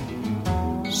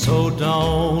 So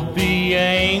don't be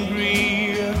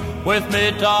angry with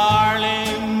me,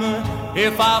 darling,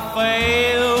 if I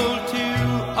fail to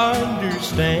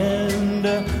understand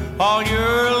all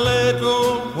your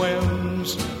little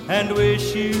whims and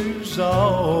wishes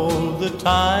all the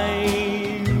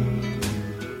time.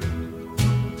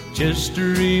 Just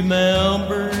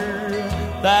remember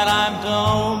that I'm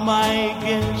dumb, I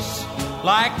guess,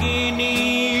 like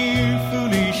any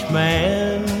foolish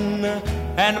man,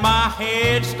 and my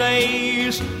head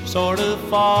stays sort of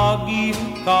foggy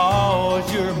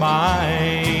 'cause you're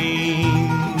mine.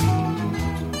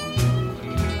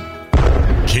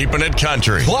 Keeping it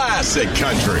country. Classic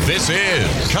country. This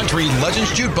is Country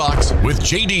Legends Jukebox with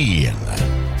JD.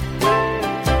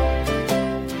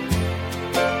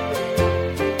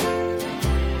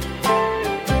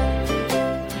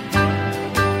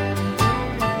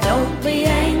 Don't be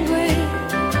angry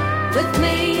with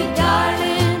me,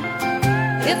 darling,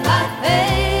 if I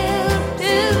fail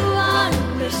to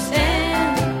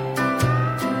understand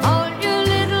all your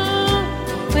little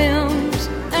whims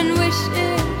and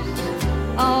wishes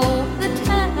all the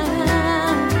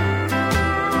time.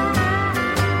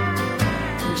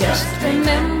 Just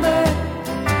remember,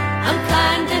 I'm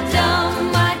kinda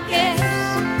dumb, I guess,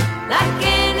 like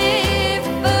any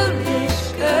foolish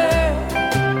girl,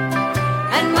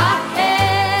 and my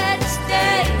head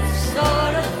stays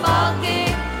sort of foggy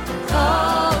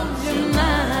 'cause you're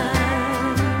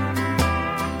mine.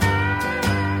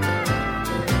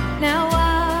 Now I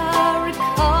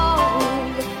recall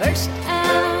the first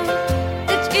time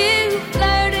that you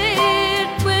flirted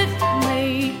with me,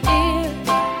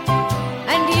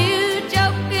 and you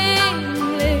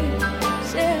jokingly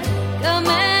said, "Come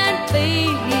and be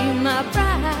my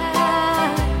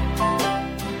bride."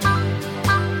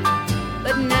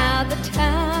 But now the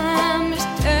time has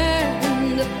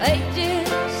turned the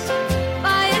pages.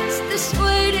 Why, it's the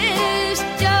sweetest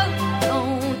joke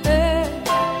on earth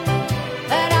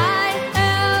that I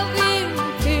have you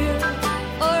here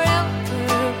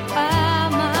forever by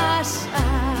my side.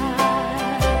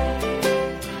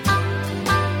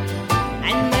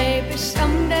 And maybe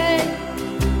someday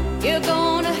you're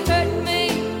gonna hurt me.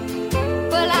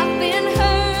 Well, I've been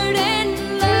hurt in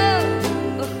love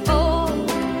before.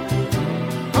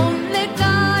 Only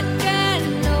God can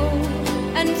know,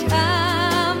 and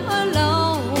time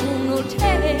alone will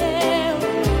tell.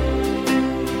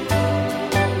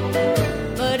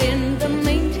 But in the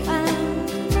meantime,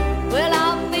 well,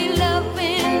 I'll be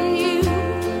loving you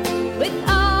with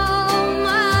all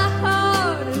my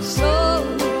heart and soul,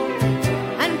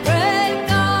 and pray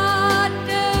God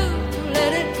to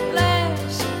let it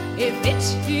last if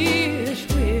it's His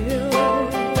will.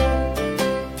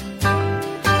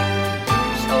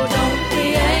 So don't be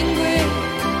angry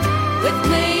with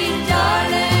me,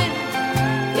 darling,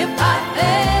 if I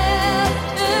fail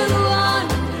to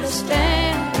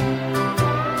understand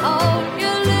all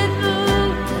your little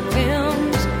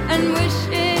whims and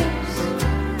wishes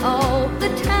all the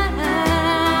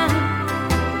time.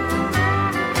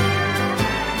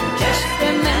 Just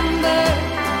remember,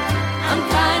 I'm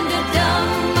kinda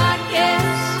dumb, I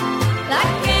guess,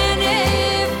 like any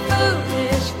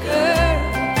foolish girl,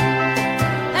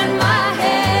 and my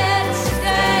head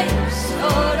stays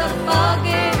sort of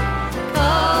foggy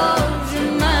 'cause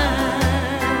you're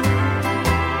mine.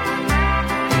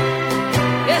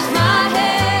 Yes, my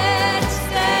head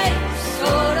stays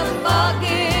sort of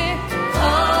foggy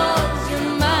 'cause you're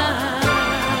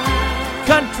mine.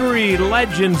 Country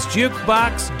Legends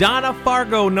Jukebox, Donna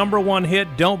Fargo, #1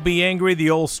 hit, Don't Be Angry, the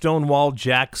old Stonewall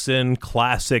Jackson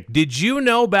classic. Did you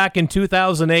know back in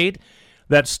 2008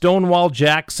 that Stonewall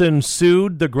Jackson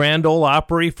sued the Grand Ole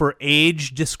Opry for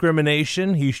age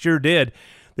discrimination? He sure did.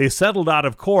 They settled out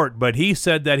of court, but he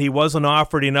said that he wasn't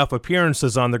offered enough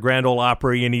appearances on the Grand Ole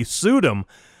Opry, and he sued him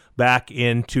back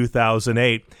in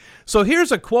 2008. So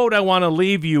here's a quote I want to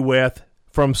leave you with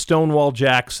from Stonewall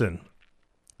Jackson.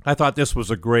 I thought this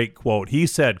was a great quote. He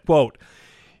said, quote,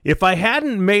 "If I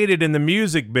hadn't made it in the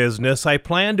music business, I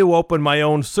planned to open my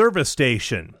own service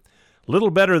station.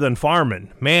 Little better than farming.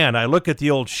 Man, I look at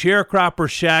the old sharecropper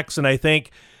shacks and I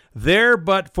think, there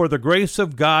but for the grace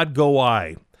of God go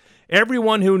I.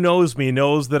 Everyone who knows me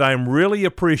knows that I'm really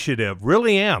appreciative,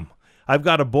 really am. I've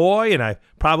got a boy and I've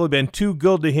probably been too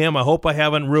good to him. I hope I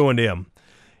haven't ruined him.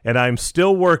 And I'm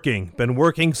still working, been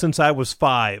working since I was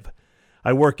 5.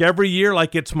 I work every year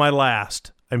like it's my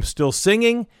last. I'm still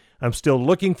singing. I'm still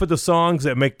looking for the songs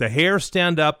that make the hair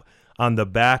stand up on the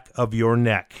back of your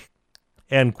neck."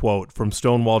 End quote from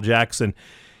Stonewall Jackson.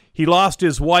 He lost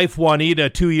his wife,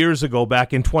 Juanita, 2 years ago,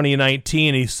 back in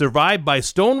 2019. He's survived by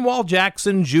Stonewall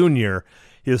Jackson Jr.,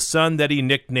 his son that he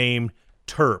nicknamed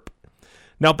Terp.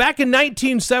 Now, back in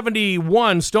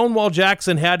 1971, Stonewall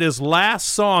Jackson had his last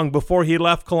song before he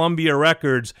left Columbia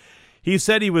Records. He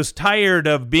said he was tired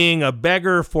of being a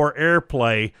beggar for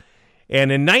airplay.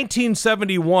 And in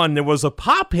 1971, there was a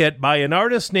pop hit by an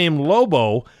artist named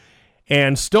Lobo,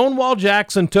 and Stonewall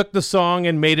Jackson took the song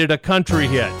and made it a country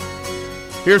hit.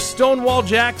 Here's Stonewall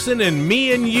Jackson and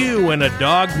Me and You and a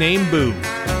Dog Named Boo.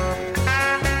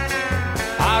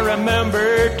 I I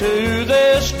remember to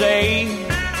this day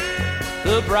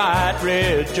the bright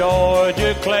red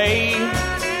Georgia clay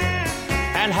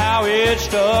and how it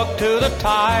stuck to the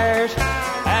tires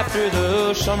after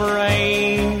the summer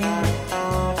rain.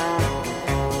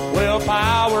 Well,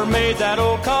 power made that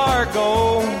old car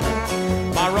go.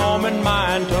 My Roman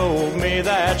mind told me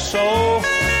that so.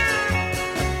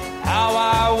 How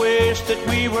I wish that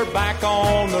we were back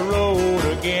on the road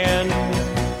again.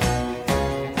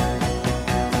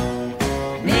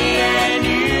 Me and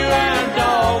you and a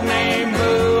dog named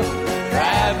Boo,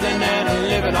 traveling and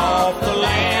living off the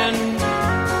land.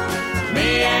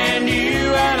 Me and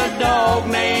you and a dog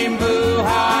named Boo,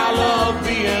 how I love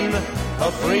being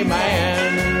a free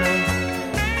man.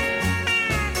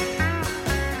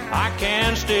 I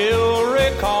can still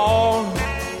recall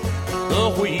the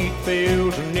wheat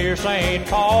fields near St.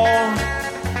 Paul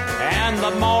and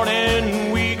the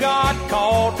morning we got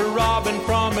caught robbing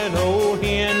from an old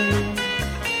hen.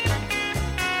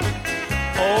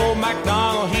 Old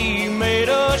MacDonald, he made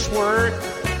us work,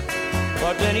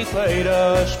 but then he paid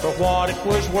us for what it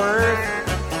was worth.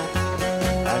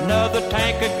 Another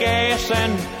tank of gas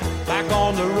and back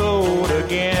on the road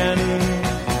again.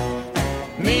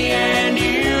 Me and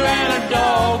you and a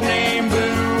dog named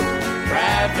Boo,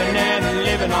 traveling and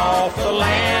living off the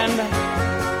land.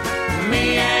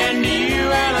 Me and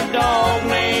you and a dog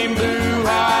named Boo,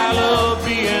 how I love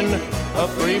being a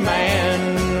free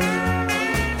man.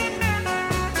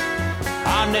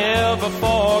 I'll never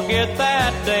forget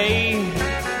that day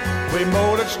we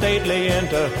motored stately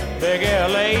into big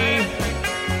L.A.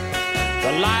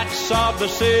 The lights of the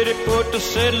city put the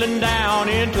settling down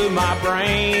into my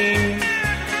brain.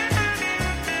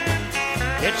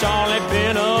 It's only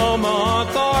been a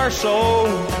month or so,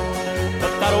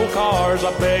 but that old car's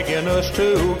a begging us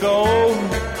to go.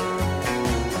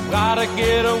 Gotta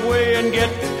get away and get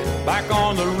back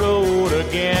on the road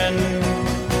again.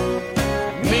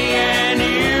 Me and you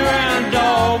and a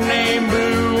dog named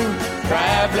Boo,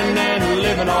 traveling and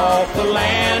living off the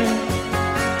land.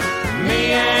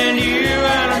 Me and you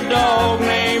and a dog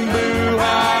named Boo,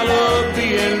 how I love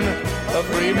being a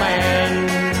free man.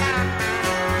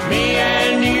 Me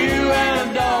and you and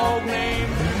a dog named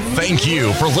Boo. Thank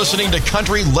you for listening to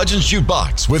Country Legends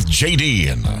Jukebox with JD.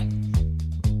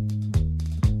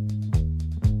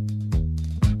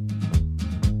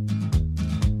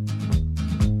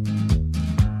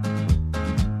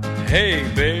 Hey,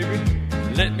 baby,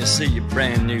 let me see your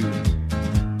brand new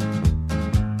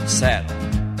saddle.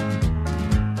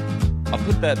 I'll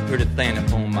put that pretty thing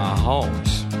up on my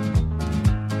horse.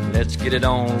 Let's get it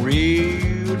on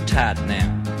real tight now,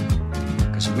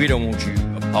 'cause we don't want you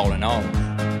falling off.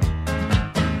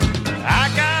 I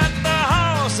got the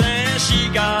horse and she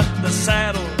got the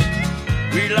saddle.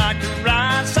 We like to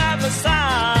ride side by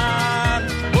side.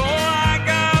 Oh, I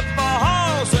got the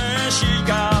horse and she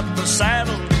got the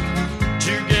saddle.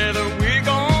 Together we're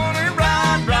gonna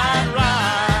ride, ride,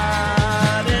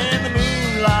 ride in the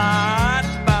moonlight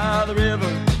by the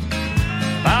river,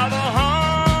 by the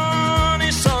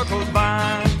honeysuckle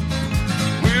vine.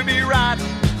 We'll be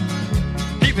riding,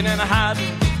 peeping and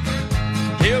hiding,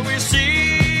 till we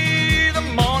see the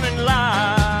morning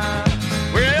light.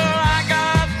 Well, I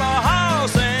got the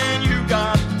horse and you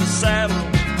got the saddle.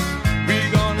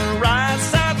 We're gonna ride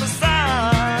side by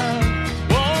side.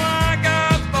 Oh, I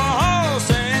got the horse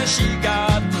and she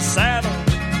got the saddle.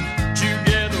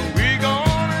 Together we're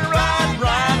gonna ride,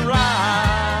 ride,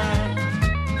 ride.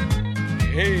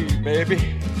 Hey, baby,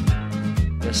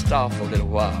 let's stop for a little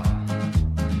while.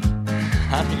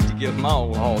 I need to give my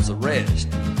old horse a rest.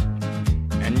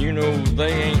 And you know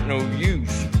they ain't no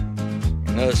use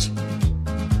in us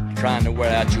trying to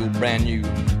wear out your brand new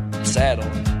saddle.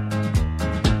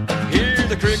 Hear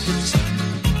the crickets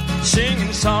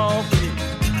singing softly,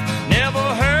 never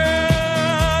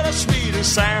heard a sweeter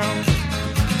sound.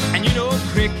 And you know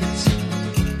crickets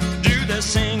do their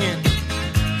singing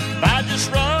by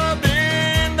just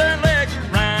rubbing their legs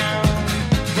around.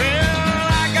 Well,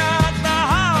 I got the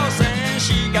horse and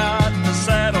she got the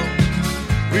saddle.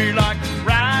 We like to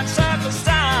ride side by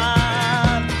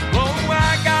side. Oh,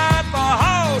 I got the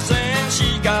horse and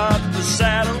she got the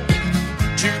saddle.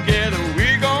 Together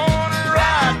we're gonna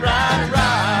ride, ride,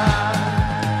 ride.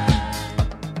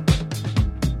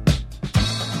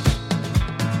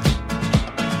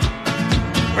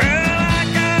 Well, I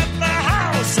got the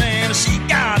horse and she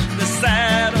got the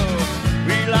saddle.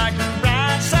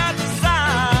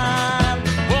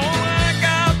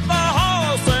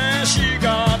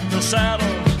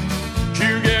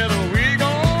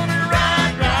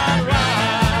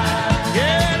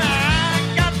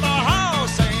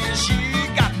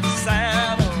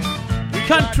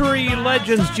 Country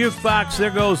Legends Jukebox. There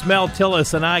goes Mel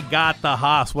Tillis and I Got the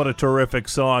Hoss. What a terrific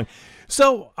song.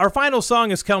 So our final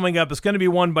song is coming up. It's going to be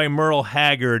one by Merle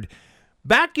Haggard.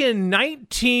 Back in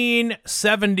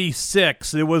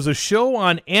 1976, there was a show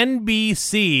on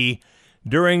NBC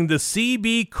during the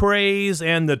CB craze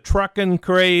and the truckin'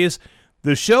 craze.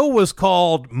 The show was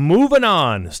called Movin'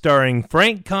 On, starring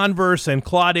Frank Converse and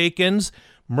Claude Akins.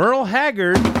 Merle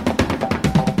Haggard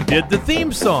did the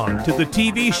theme song to the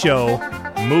TV show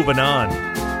Movin' On.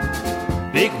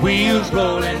 Big wheels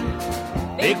rolling,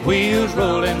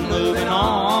 moving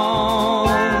on.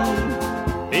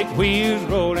 Big wheels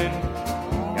rolling,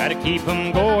 gotta keep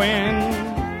 'em going.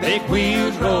 Big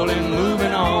wheels rolling,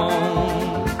 moving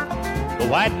on. The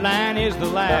white line is the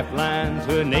lifeline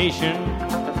to a nation,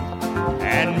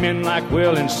 and men like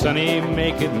Will and Sonny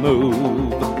make it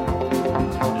move.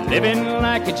 Living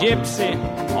like a gypsy,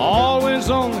 always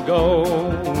on the go,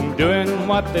 doing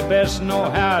what they best know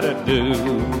how to do.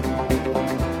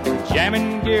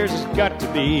 Jamming gears has got to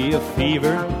be a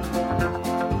fever,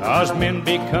 'cause men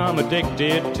become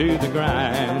addicted to the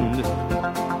grind.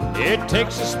 It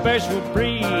takes a special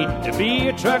breed to be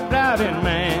a truck driving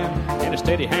man, and a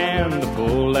steady hand to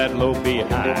pull that load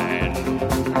behind.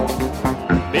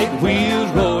 Big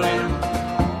wheels rolling,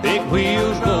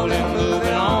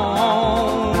 moving on.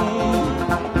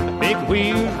 Big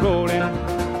wheels rolling,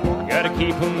 gotta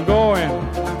keep 'em going.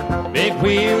 Big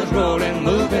wheels rolling,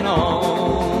 moving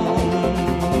on.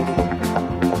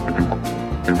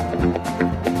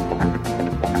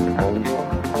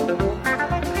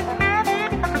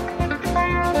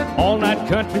 All night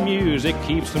country music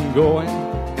keeps them going,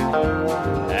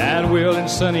 and Will and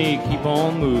Sonny keep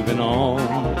on moving on.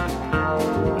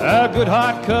 A good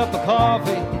hot cup of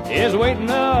coffee is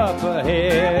waiting up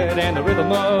ahead, and the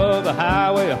rhythm of the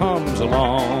highway hums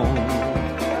along.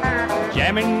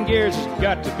 Jamming gears has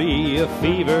got to be a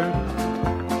fever,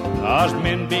 'cause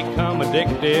men become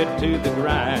addicted to the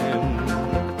grind.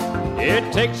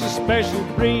 It takes a special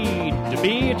breed to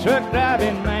be a truck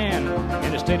driving man,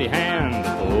 and a steady hand to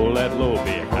pull that load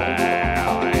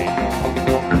behind.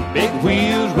 Big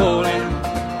wheels rolling,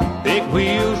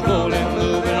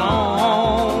 moving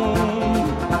on.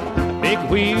 Big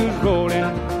wheels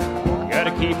rolling,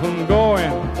 gotta keep 'em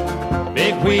going.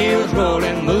 Big wheels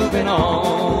rolling, moving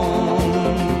on.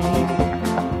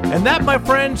 And that, my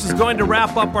friends, is going to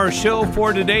wrap up our show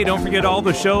for today. Don't forget, all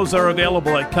the shows are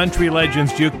available at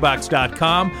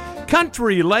CountryLegendsJukebox.com.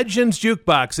 Country Legends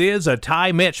Jukebox is a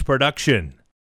Ty Mitch production.